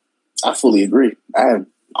 I fully agree.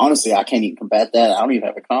 Honestly, I can't even combat that. I don't even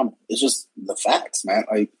have a comment. It's just the facts, man.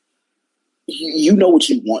 Like, you know what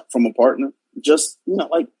you want from a partner. Just,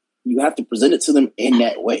 like, you have to present it to them in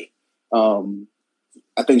that way.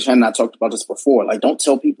 I think Shannon and I talked about this before. Like, don't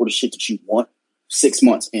tell people the shit that you want 6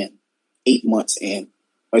 months in, 8 months in,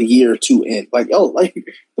 a year or 2 in. Like, yo, like,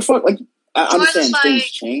 the fuck? Like, I understand things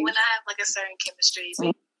change. When I have, like, a certain chemistry.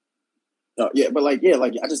 Yeah, but, like,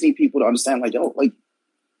 I just need people to understand, like, yo, like,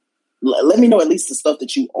 let me know at least the stuff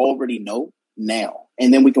that you already know now,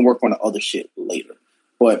 and then we can work on the other shit later.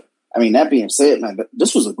 But I mean, that being said, man,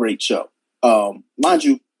 this was a great show. Mind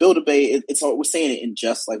you, Build a Bay, it's all, we're saying it in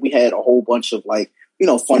jest. Like, we had a whole bunch of, like, you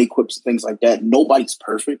know, funny quips and things like that. Nobody's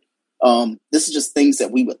perfect. This is just things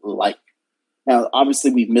that we would like. Now,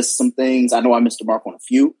 obviously, we've missed some things. I know I missed the mark on a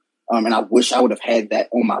few, and I wish I would have had that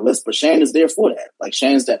on my list. But Shan is there for that. Like,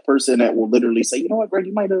 Shan's that person that will literally say, you know what, Greg,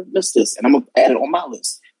 you might have missed this, and I'm going to add it on my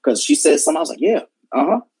list. Because she said something, I was like, yeah,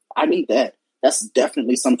 I need that. That's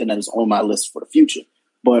definitely something that is on my list for the future.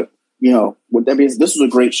 But, you know, with that being said, this was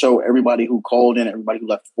a great show. Everybody who called in, everybody who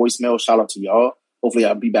left voicemail, shout out to y'all. Hopefully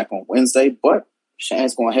I'll be back on Wednesday. But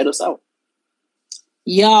Shan's going to head us out.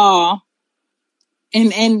 Y'all,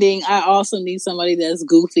 in ending, I also need somebody that's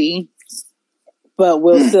goofy, but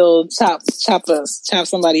will still chop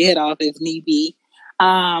somebody's head off if need be.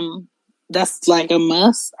 That's like a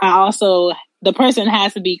must. The person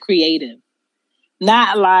has to be creative.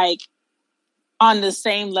 Not like on the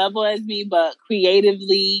same level as me, but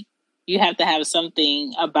creatively, you have to have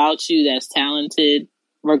something about you that's talented.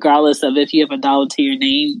 Regardless of if you have $1 to your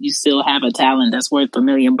name, you still have a talent that's worth $1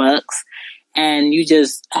 million. And you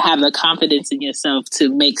just have the confidence in yourself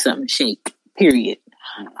to make something shake, period.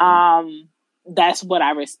 That's what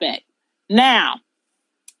I respect. Now,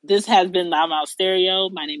 this has been Loudmouth Stereo.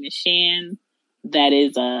 My name is Shan. That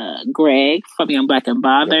is Greg from Young Black and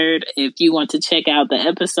Bothered. If you want to check out the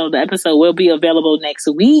episode will be available next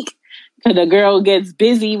week. Because the girl gets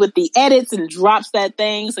busy with the edits and drops that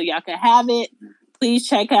thing so y'all can have it. Please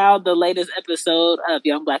check out the latest episode of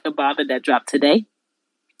Young Black and Bothered that dropped today.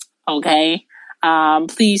 Okay.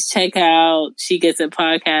 Please check out She Gets It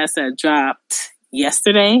podcast that dropped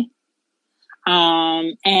yesterday.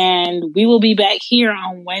 And we will be back here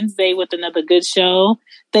on Wednesday with another good show.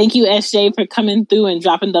 Thank you, SJ, for coming through and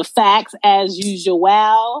dropping the facts as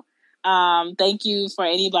usual. Thank you for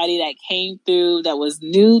anybody that came through that was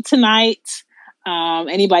new tonight.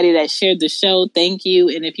 Anybody that shared the show, thank you.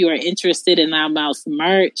 And if you are interested in Loudmouth's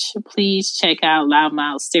merch, please check out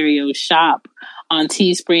Loudmouth Stereo Shop on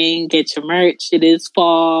Teespring. Get your merch. It is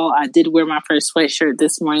fall. I did wear my first sweatshirt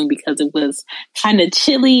this morning because it was kind of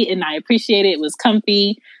chilly and I appreciate it. It was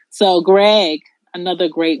comfy. So, Greg, another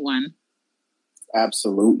great one.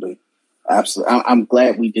 Absolutely. I'm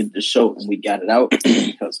glad we did the show and we got it out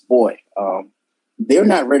because, boy, they're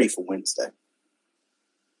not ready for Wednesday.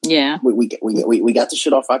 Yeah. We got the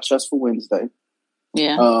shit off our chest for Wednesday.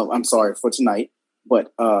 Yeah. I'm sorry for tonight.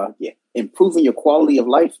 But, yeah, improving your quality of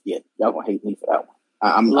life, yeah, y'all gonna hate me for that one.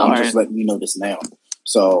 I'm just letting you know this now.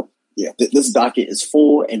 So, yeah, this docket is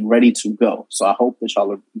full and ready to go. So I hope that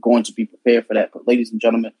y'all are going to be prepared for that. But ladies and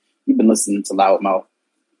gentlemen, you've been listening to Loudmouth.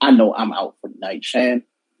 I know I'm out for the night. Shan,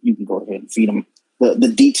 you can go ahead and feed them the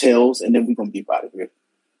details, and then we're going to be out of here.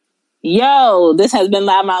 Yo, this has been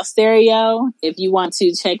Loudmouth Stereo. If you want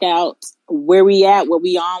to check out where we at, what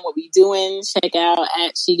we on, what we doing, check out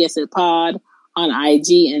at She Gets It Pod on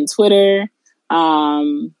IG and Twitter.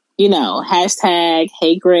 You know, hashtag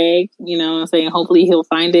Hey Greg, you know what I'm saying? Hopefully he'll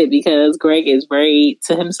find it because Greg is very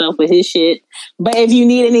to himself with his shit. But if you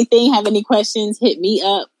need anything, have any questions, hit me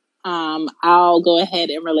up. I'll go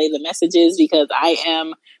ahead and relay the messages because I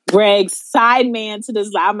am Greg's side man to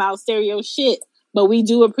this Loudmouth Stereo shit. But we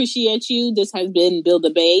do appreciate you. This has been Build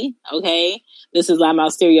a Bay, okay? This is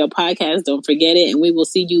Loudmouth Stereo Podcast. Don't forget it. And we will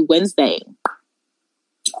see you Wednesday.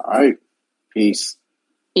 All right. Peace.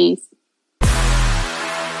 Peace.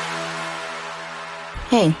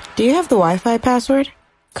 Hey, do you have the Wi-Fi password?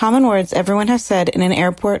 Common words everyone has said in an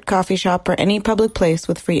airport, coffee shop, or any public place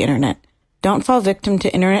with free internet. Don't fall victim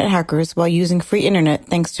to internet hackers while using free internet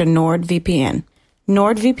thanks to NordVPN.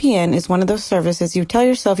 NordVPN is one of those services you tell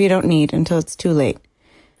yourself you don't need until it's too late.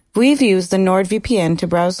 We've used the NordVPN to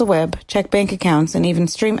browse the web, check bank accounts, and even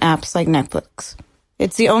stream apps like Netflix.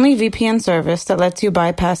 It's the only VPN service that lets you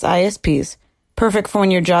bypass ISPs, perfect for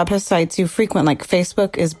when your job has sites you frequent like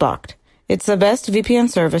Facebook is blocked. It's the best VPN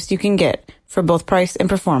service you can get for both price and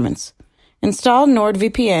performance. Install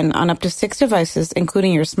NordVPN on up to 6 devices,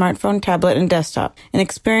 including your smartphone, tablet, and desktop, and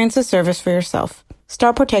experience the service for yourself.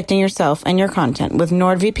 Start protecting yourself and your content with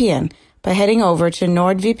NordVPN by heading over to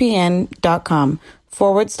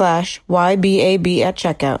nordvpn.com/YBAB at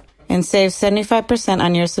checkout and save 75%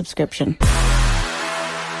 on your subscription.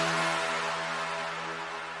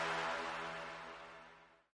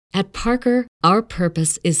 At Parker, our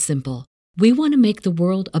purpose is simple. We want to make the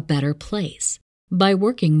world a better place by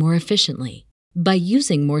working more efficiently, by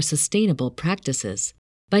using more sustainable practices,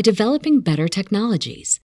 by developing better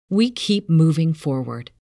technologies. We keep moving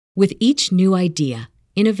forward. With each new idea,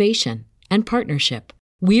 innovation, and partnership,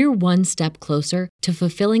 we're one step closer to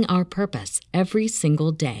fulfilling our purpose every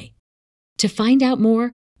single day. To find out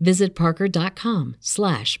more, visit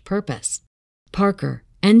parker.com/purpose. Parker,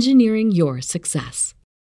 engineering your success.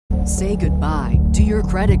 Say goodbye to your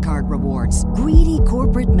credit card rewards. Greedy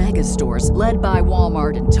corporate mega stores, led by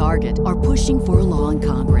Walmart and Target, are pushing for a law in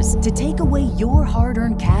Congress to take away your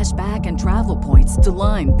hard-earned cash back and travel points to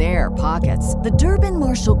line their pockets. The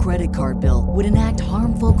Durbin-Marshall credit card bill would enact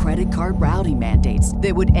harmful credit card routing mandates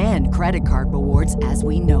that would end credit card rewards as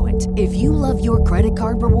we know it. If you love your credit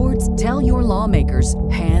card rewards, tell your lawmakers,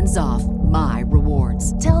 hands off my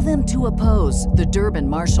rewards. Tell them to oppose the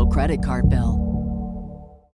Durbin-Marshall credit card bill.